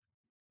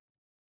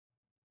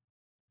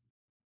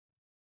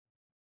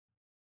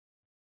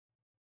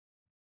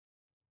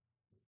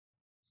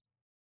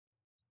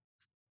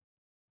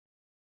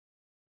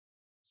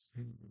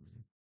 Hmm.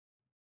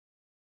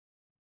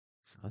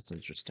 That's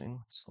interesting.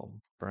 It's all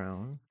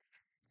brown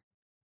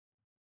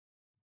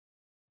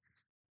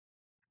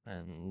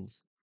and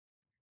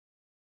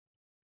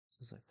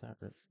just like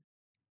that.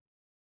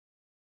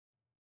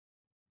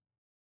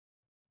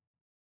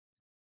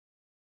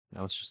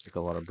 Now it's just like a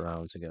lot of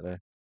brown together.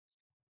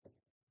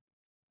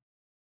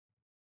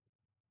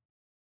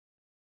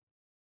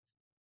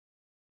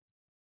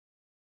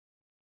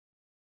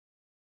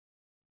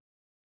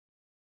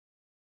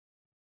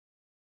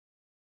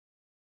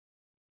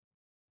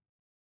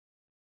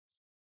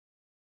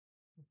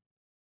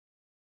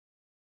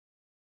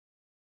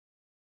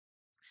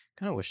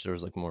 Kind of wish there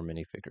was like more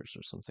minifigures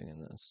or something in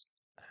this.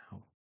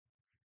 Ow.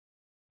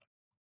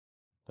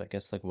 But I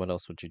guess like what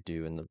else would you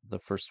do in the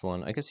first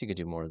one? I guess you could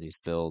do more of these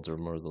builds or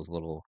more of those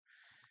little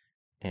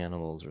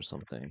animals or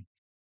something.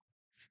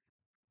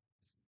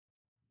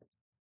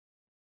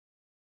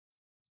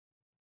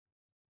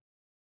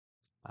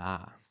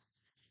 Ah,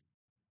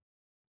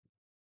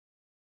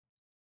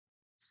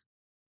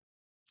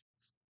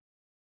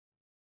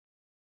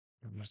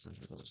 where's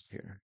those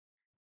here?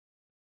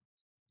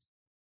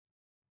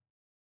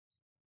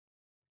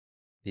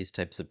 These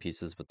types of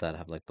pieces with that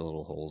have like the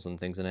little holes and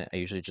things in it. I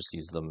usually just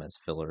use them as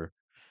filler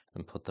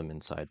and put them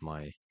inside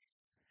my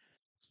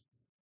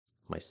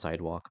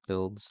sidewalk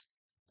builds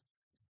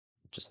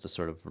just to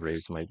sort of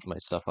raise my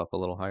stuff up a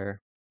little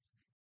higher.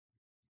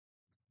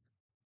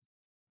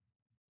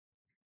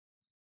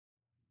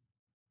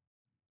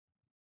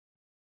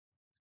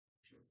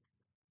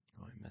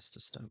 Oh, I missed a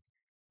step.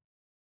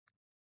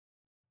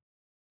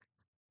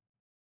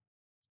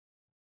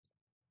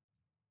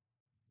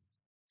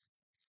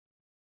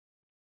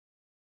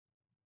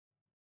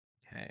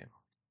 Okay,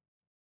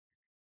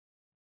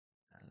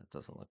 that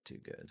doesn't look too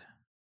good.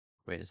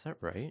 Wait, is that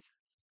right?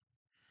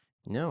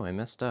 No, I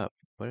messed up.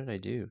 What did I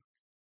do?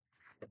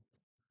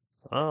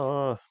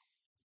 Oh,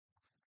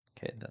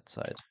 okay, that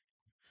side.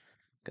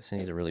 Guess I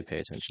need to really pay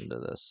attention to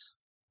this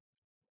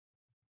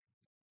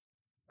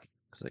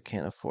because I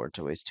can't afford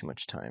to waste too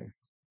much time.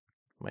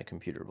 My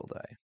computer will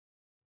die.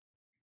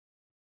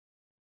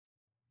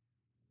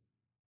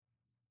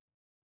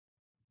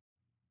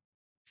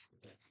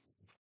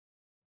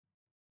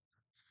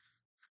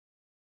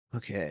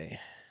 Okay.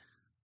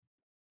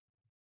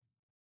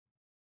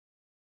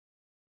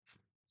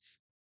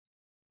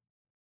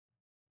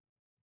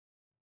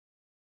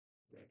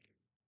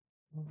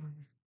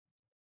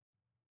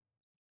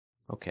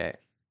 Okay.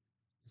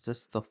 Is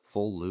this the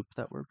full loop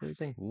that we're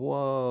breathing?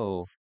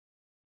 Whoa.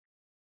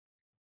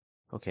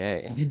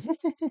 Okay.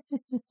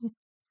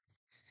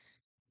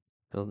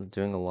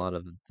 Doing a lot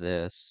of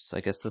this.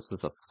 I guess this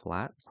is a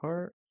flat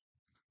part.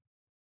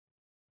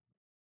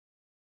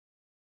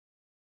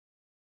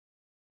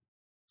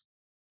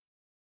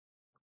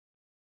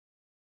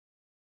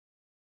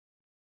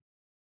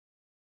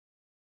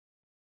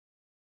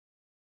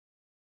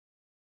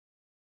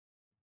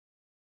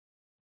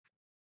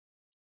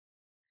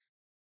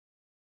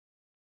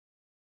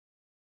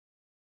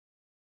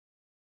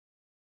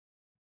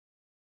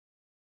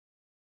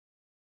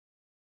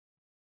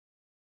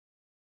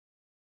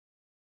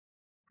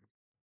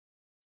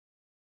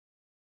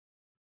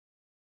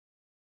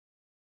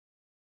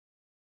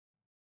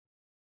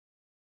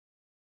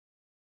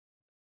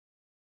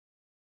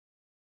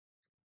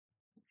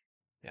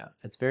 Yeah,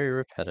 it's very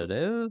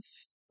repetitive.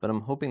 but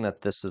I'm hoping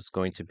that this is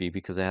going to be,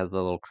 because it has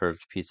the little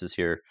curved pieces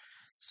here,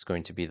 it's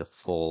going to be the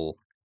full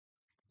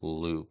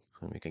loop,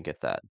 and we can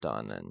get that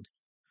done and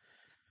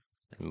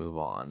move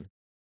on.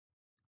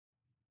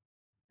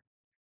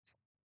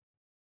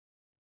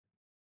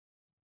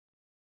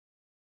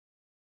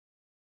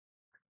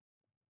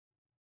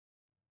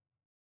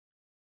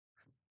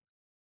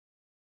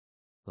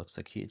 Looks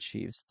like he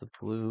achieves the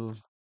blue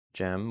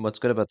gem. What's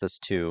good about this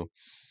too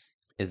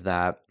is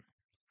that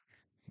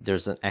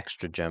there's an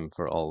extra gem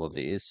for all of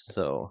these,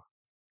 so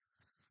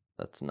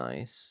that's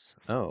nice.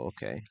 Oh,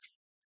 okay.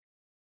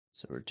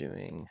 So we're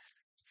doing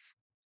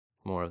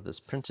more of this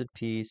printed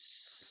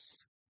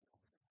piece.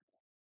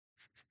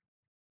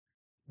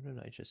 What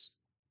did I just...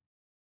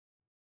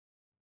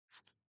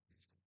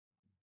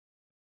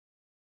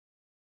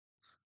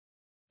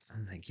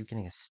 I keep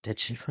getting a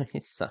stitch in my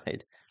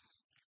side.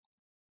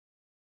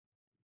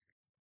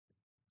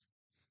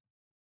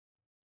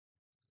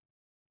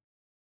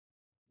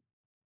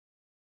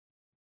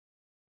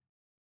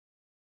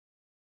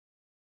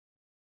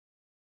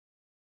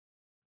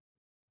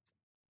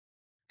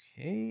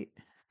 Okay,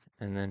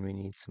 and then we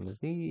need some of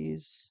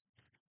these.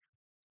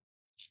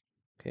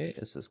 Okay,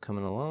 this is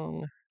coming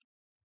along.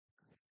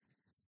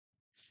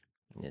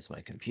 And is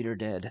my computer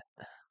dead?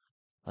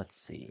 Let's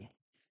see.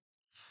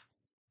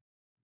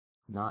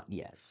 Not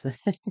yet.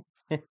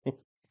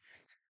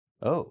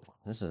 Oh,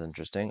 this is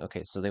interesting.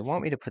 Okay, so they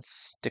want me to put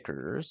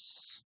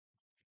stickers.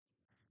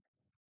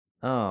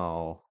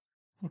 Oh.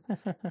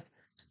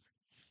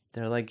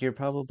 They're like, you're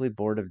probably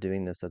bored of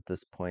doing this at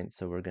this point,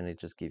 so we're gonna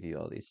just give you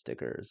all these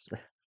stickers.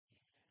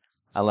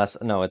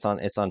 Unless, no, it's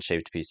on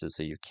shaped pieces,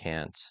 so you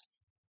can't.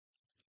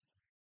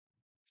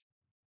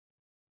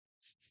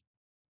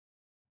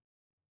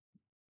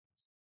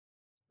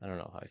 I don't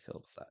know how I feel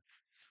about that.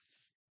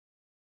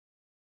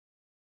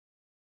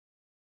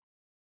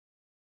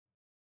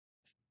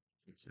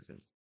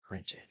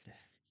 Printed.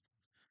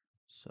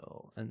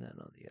 So, and then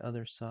on the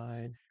other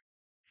side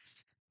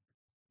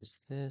is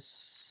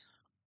this.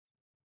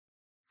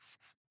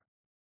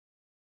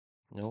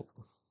 Nope.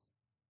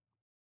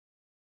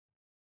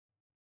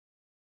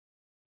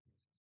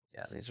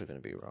 Yeah, these are gonna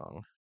be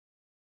wrong.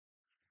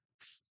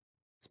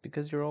 It's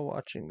because you're all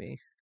watching me.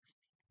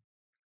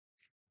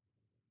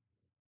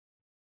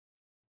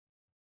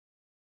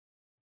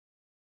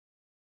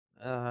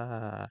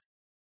 Uh,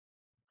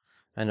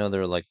 I know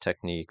there are like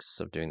techniques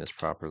of doing this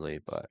properly,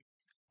 but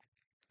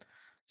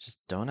just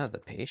don't have the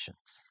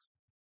patience.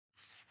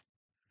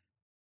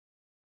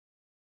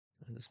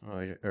 This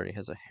one already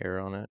has a hair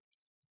on it.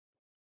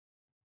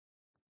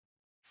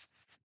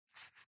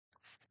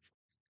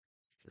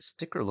 The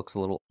sticker looks a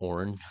little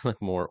orange,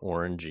 like more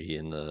orangey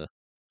in the...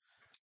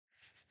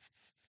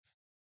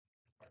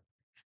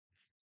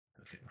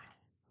 Okay.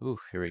 Ooh,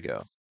 here we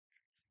go.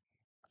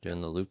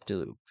 Doing the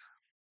loop-de-loop.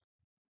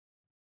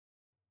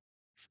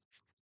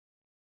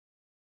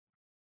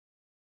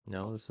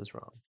 No, this is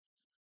wrong.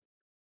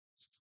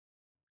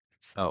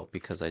 Oh,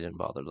 because I didn't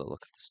bother to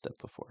look at the step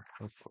before,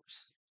 of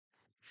course.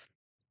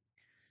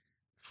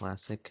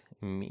 Classic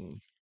me.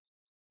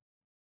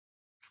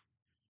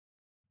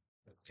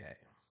 Okay.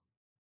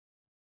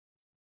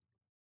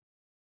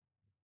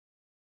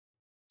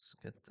 Let's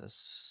get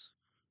this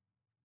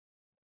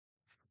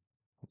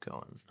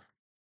going.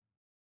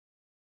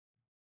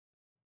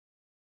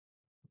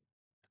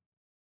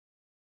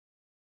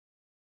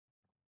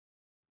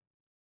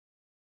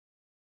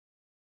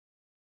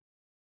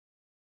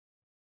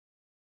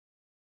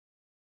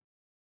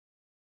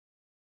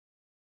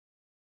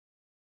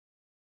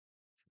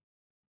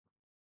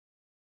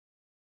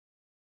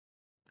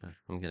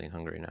 I'm getting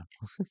hungry now.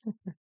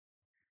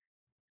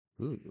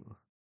 Ooh.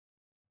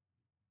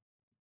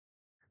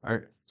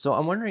 So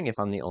I'm wondering if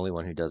I'm the only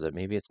one who does it.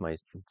 Maybe it's my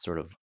sort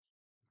of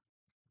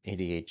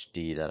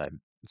ADHD that I'm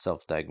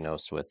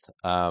self-diagnosed with.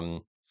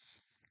 Where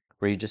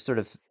you just sort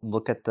of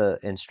look at the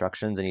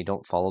instructions and you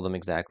don't follow them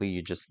exactly.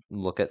 You just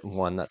look at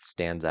one that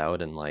stands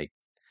out and like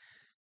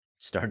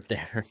start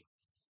there.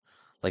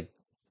 Like,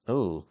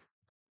 oh,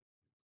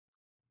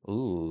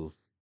 ooh,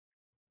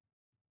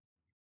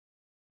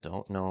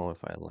 don't know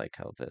if I like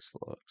how this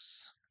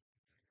looks.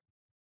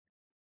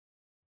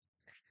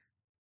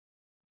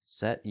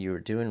 Set, you were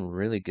doing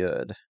really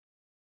good.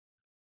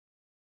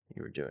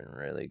 You were doing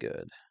really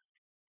good.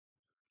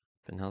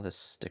 But now this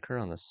sticker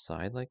on the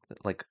side like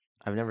that, like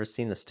I've never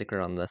seen the sticker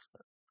on this,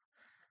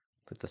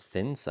 like the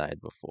thin side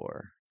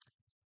before.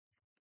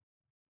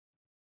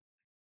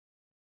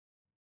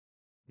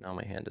 Now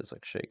my hand is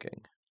like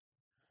shaking.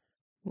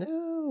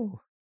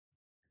 No.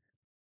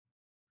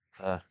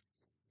 Uh,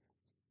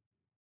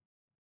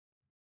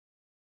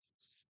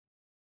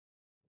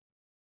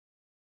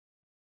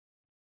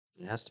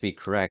 it has to be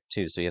correct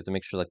too, so you have to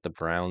make sure like the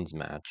browns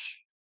match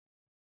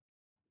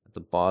at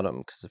the bottom,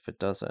 because if it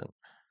doesn't,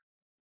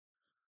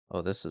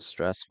 oh, this is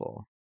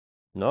stressful.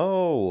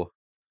 No.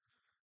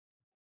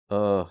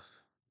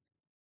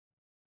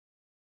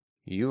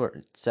 You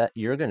are set.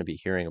 You're going to be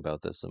hearing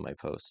about this in my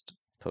post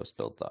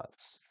build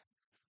thoughts.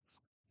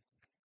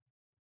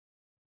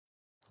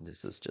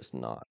 This is just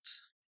not.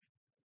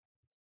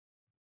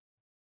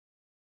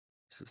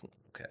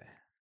 Okay.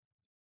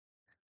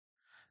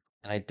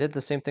 And I did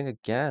the same thing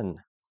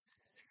again.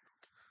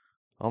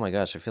 Oh my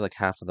gosh, I feel like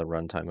half of the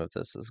runtime of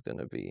this is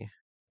gonna be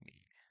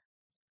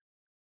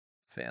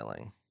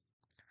failing.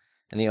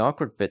 And the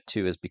awkward bit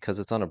too is because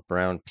it's on a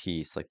brown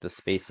piece, like the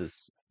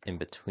spaces in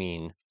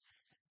between.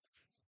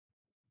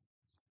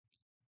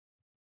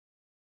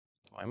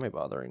 Why am I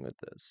bothering with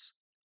this?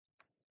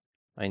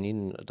 I need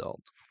an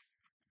adult.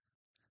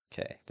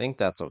 Okay, think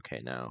that's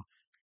okay now.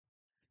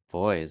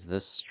 Boy, is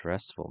this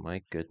stressful.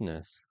 My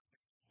goodness.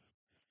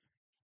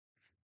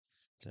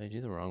 Did I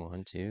do the wrong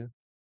one too?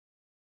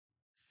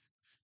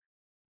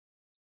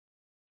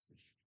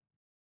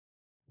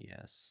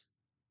 Yes.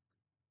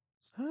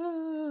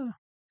 Ah,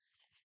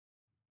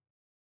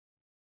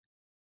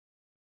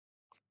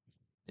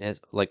 it's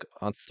like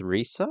on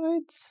three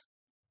sides?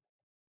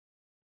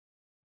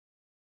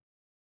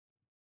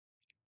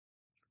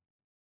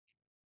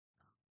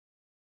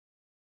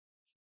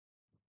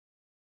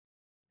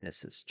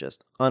 This is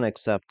just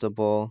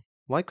unacceptable.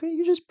 Why couldn't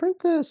you just print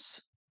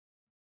this?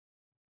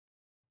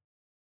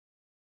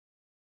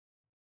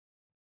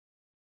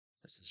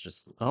 This is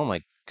just, oh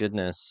my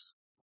goodness.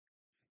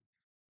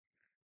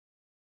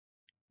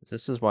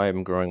 This is why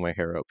I'm growing my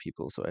hair out,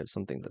 people, so I have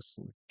something to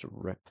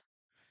drip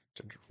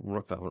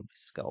out of my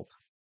scalp.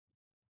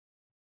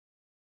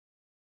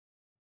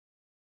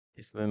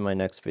 If in my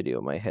next video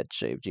my head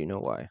shaved, you know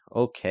why.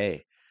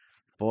 Okay.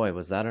 Boy,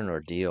 was that an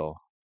ordeal.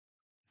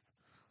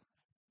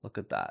 Look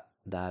at that.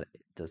 That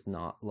does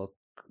not look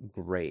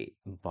great,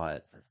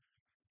 but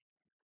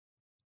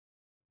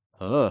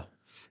ugh,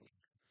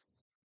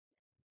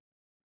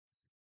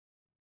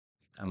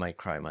 I might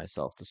cry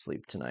myself to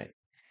sleep tonight.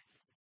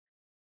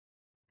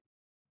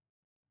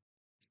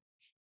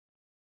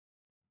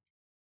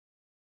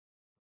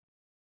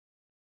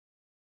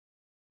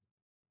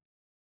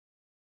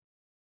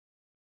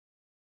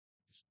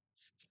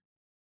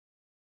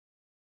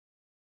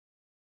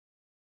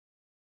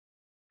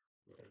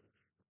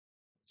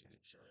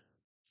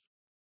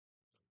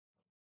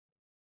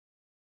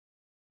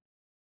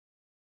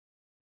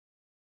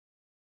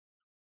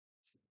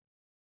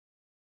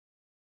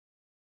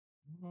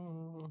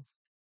 Mm.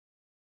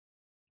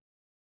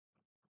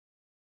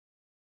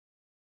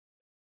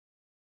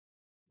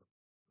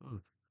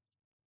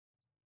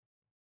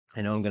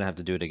 I know I'm gonna have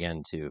to do it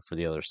again too for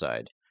the other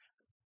side.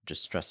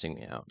 Just stressing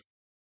me out.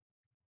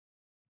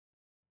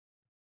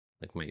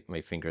 Like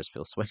my fingers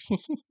feel sweaty.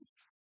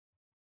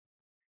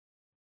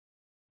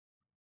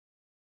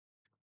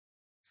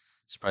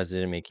 Surprised they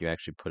didn't make you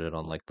actually put it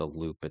on like the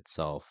loop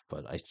itself,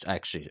 but I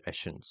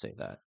shouldn't say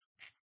that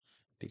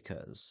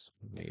because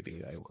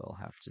maybe I will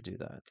have to do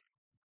that.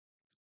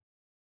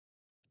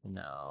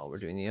 No, we're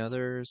doing the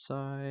other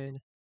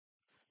side.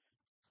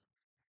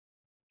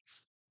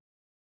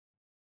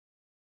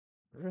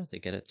 Where do they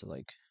get it to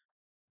like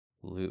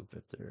loop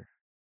if they're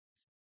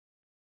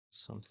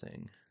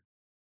something?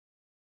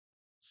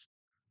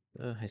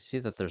 I see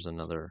that there's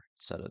another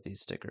set of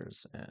these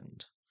stickers,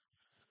 and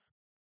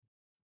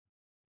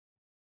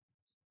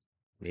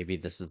maybe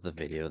this is the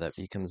video that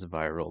becomes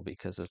viral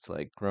because it's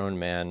like grown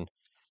man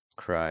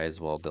cries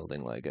while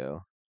building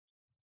Lego.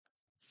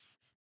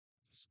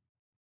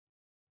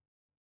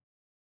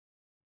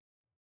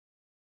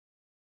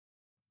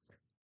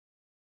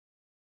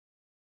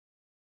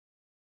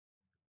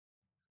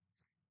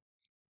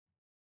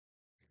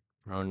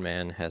 Grown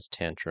man has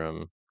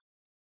tantrum.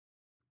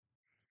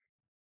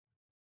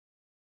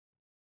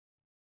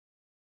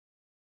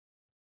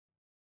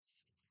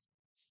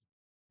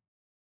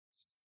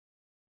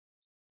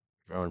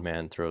 Grown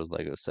man throws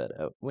Lego set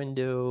out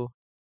window.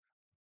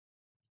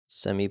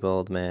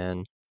 Semi-bald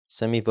man.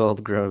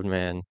 Semi-bald grown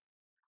man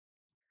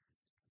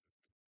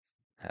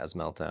has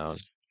meltdown.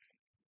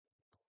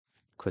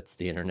 Quits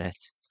the internet.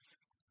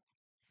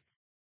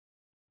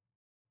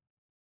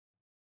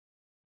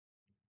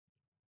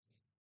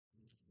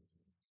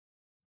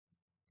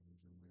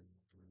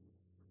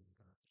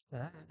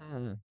 Ah.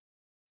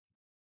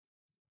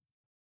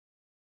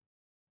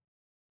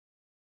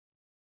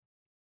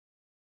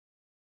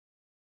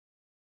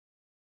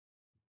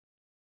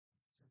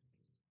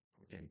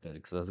 Okay, good,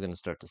 because I was gonna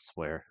start to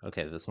swear.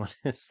 Okay, this one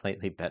is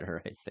slightly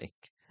better, I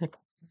think.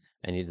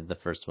 I needed the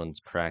first one's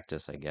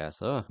practice, I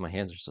guess. Oh, my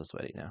hands are so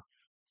sweaty now.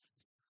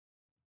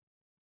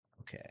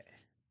 Okay.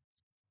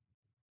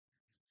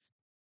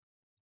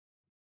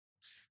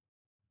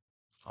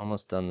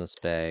 Almost done this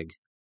bag.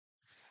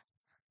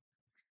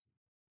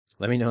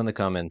 Let me know in the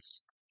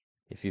comments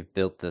if you've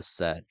built this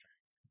set,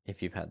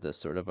 if you've had this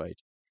sort of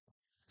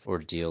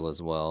ordeal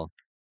as well.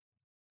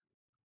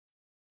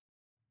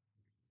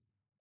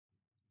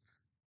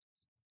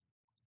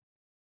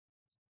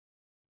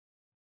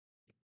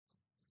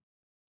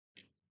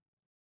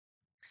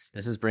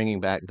 This is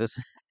bringing back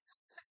this,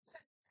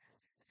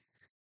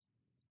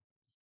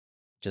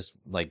 just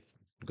like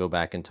go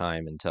back in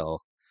time and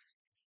tell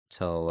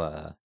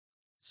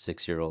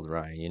 6-year-old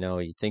Ryan, you know,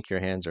 you think your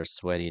hands are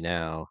sweaty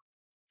now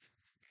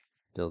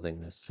building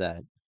this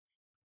set.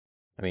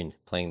 I mean,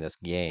 playing this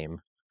game.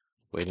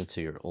 Wait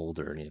until you're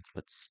older and you have to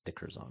put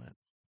stickers on it.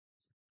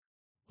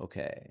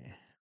 Okay,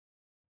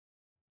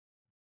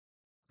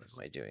 what am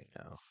I doing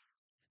now?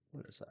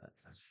 What is that?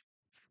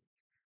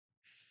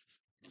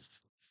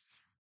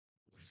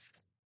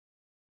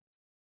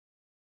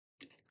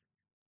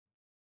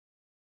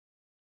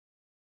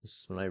 This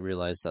is when I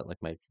realized that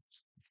like my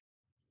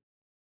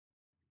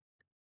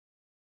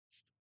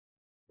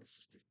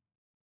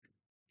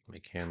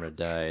camera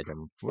died.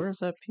 And where's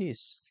that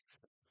piece?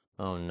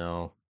 Oh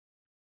no.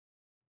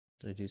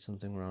 Did I do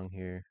something wrong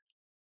here?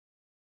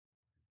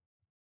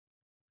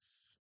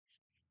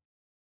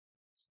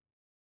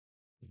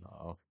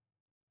 No.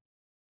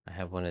 I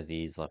have one of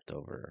these left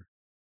over.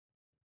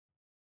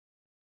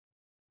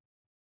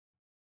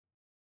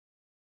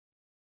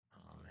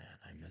 Oh man,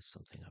 I messed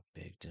something up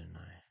big, didn't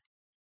I?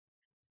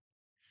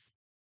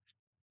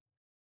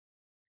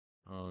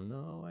 Oh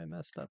no, I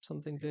messed up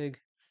something big.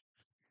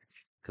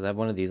 Because I have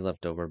one of these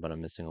left over, but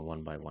I'm missing a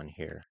 1x1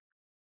 here.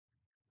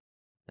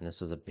 And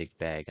this was a big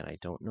bag, and I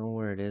don't know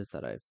where it is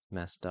that I've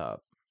messed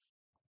up.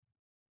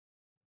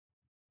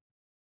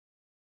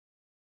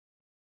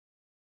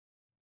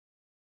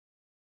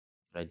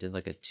 But I did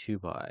like a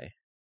 2x.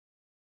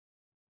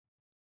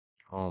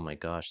 Oh my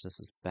gosh, this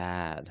is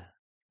bad.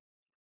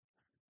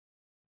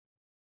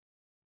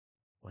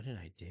 What did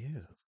I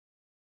do?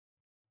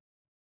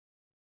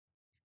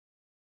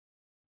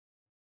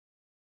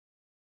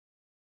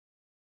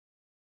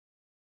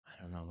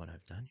 I don't know what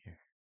I've done here.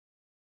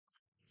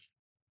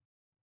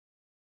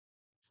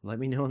 Let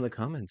me know in the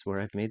comments where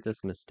I've made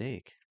this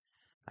mistake.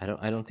 I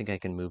don't think I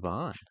can move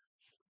on.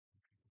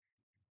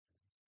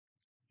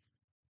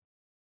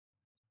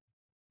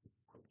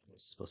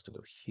 It's supposed to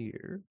go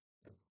here.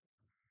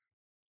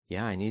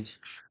 Yeah, I need.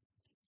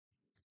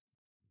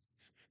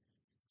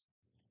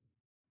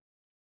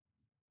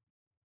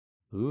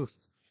 Ooh,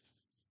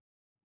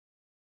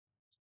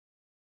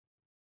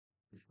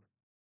 I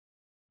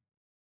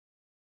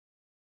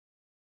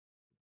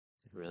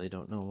really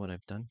don't know what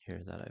I've done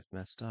here that I've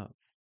messed up.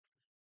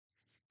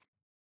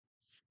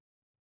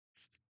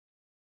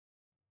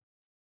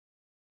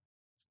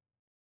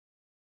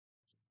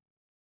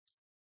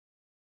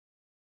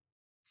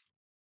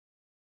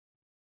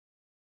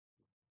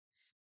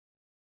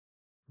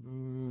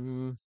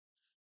 Mm,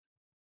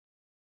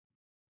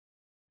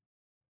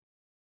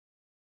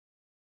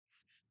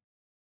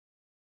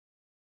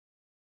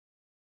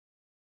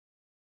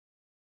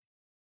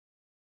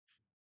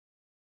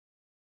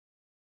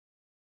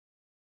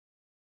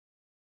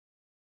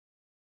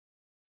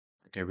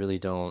 like I really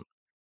don't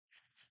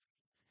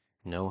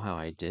know how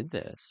I did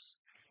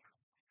this.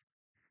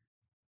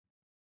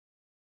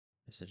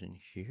 Is it in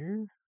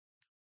here?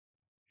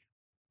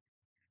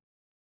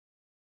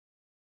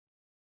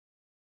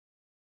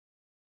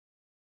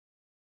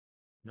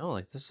 No,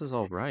 like this is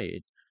all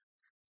right.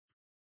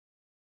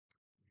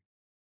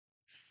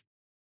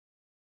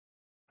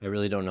 I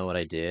really don't know what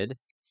I did,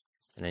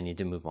 and I need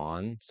to move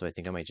on, so I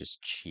think I might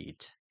just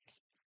cheat.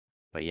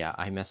 But yeah,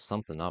 I messed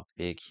something up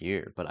big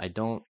here, but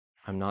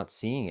I'm not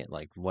seeing it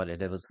like what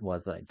it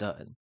was that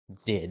I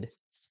did.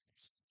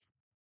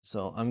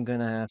 So I'm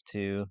gonna have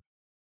to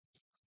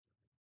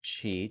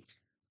cheat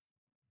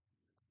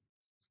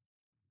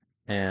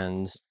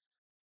and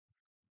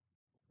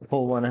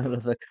pull one out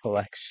of the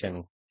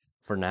collection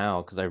for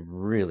now, because I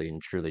really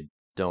and truly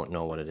don't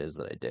know what it is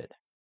that I did.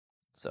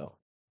 So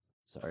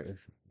sorry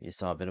if you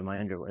saw a bit of my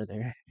underwear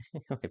there.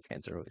 My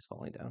pants are always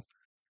falling down.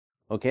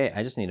 Okay,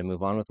 I just need to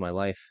move on with my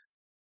life.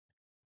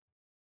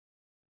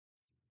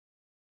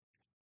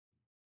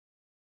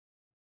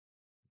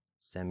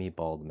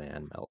 Semi-bald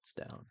man melts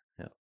down.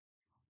 Yeah.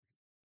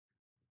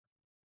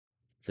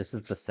 This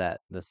is the set.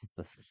 This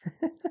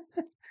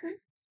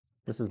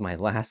is my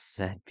last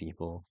set,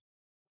 people.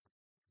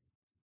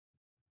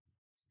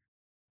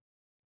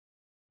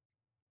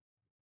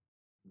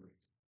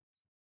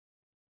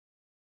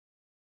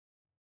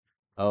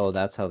 Oh,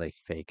 that's how they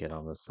fake it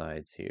on the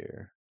sides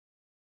here.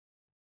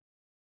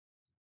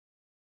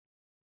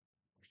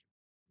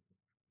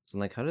 So I'm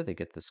like, how did they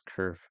get this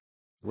curve?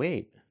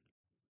 Wait,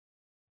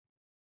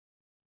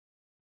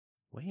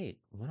 wait,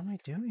 what am I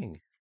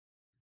doing?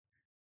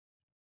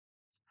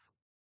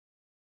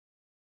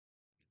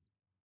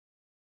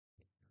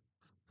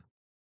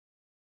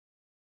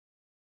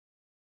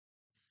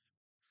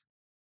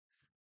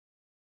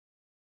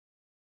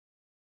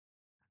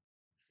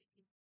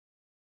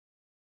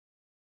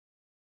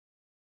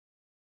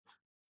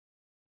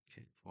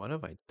 Okay, what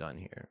have I done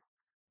here?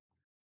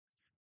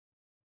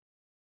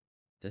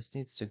 This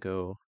needs to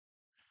go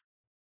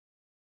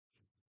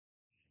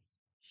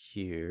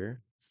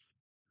here,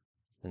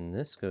 and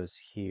this goes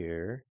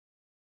here,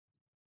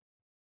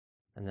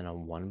 and then a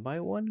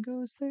 1x1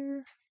 goes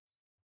there?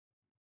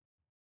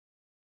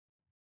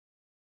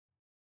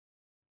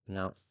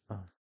 Now,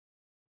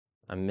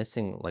 I'm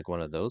missing like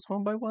one of those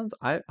 1x1s.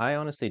 I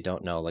honestly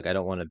don't know. Like I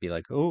don't want to be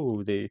like,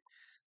 oh, they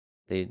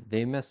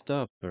messed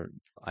up, or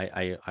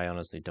I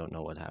honestly don't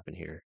know what happened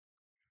here.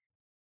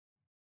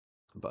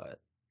 But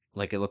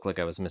like it looked like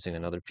I was missing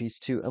another piece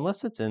too,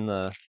 unless it's in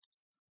the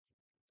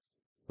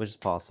which is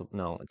possible.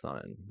 No, it's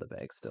not in the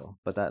bag still,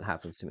 but that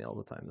happens to me all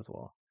the time as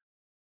well.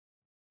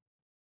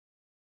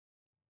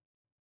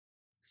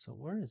 So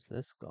where is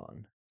this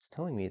gone? It's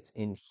telling me it's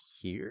in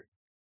here.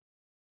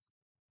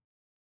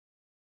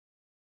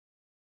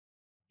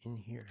 In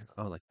here.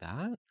 Oh, like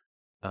that?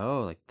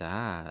 Oh, like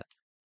that.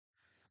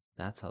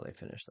 That's how they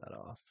finish that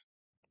off.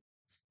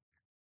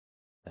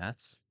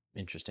 That's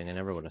interesting. I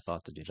never would have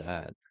thought to do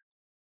that.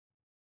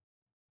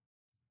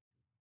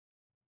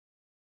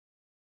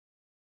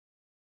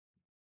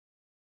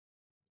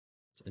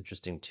 It's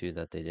interesting too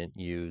that they didn't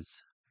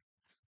use.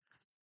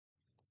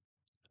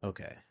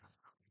 Okay.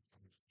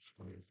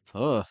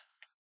 Oh,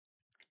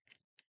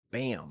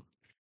 bam.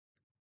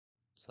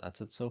 So that's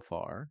it so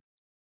far.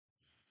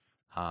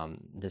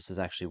 This is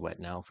actually wet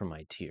now from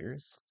my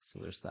tears. So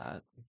there's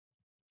that.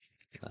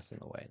 That's in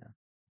the way now.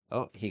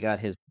 Oh, he got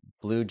his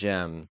blue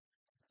gem.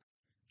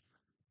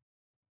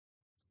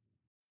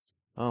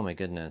 Oh my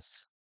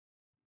goodness.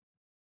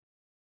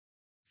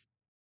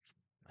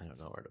 I don't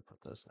know where to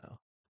put this now.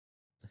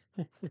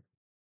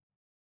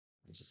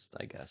 Just,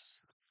 I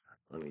guess.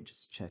 Let me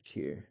just check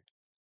here.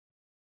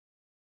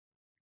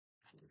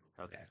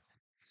 Okay.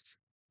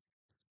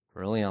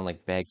 We're only on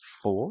like bag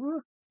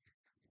 4?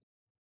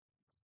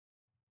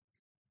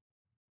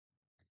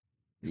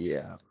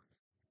 Yeah.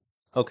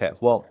 Okay,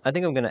 well, I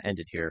think I'm gonna end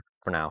it here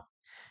for now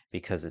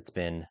because it's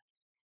been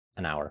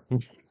an hour.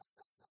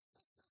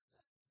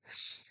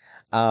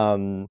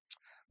 Um,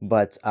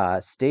 but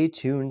stay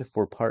tuned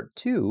for part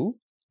 2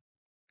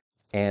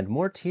 and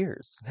more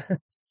tears.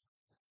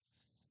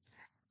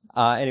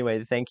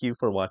 Anyway, thank you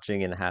for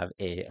watching and have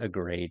a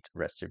great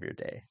rest of your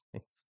day.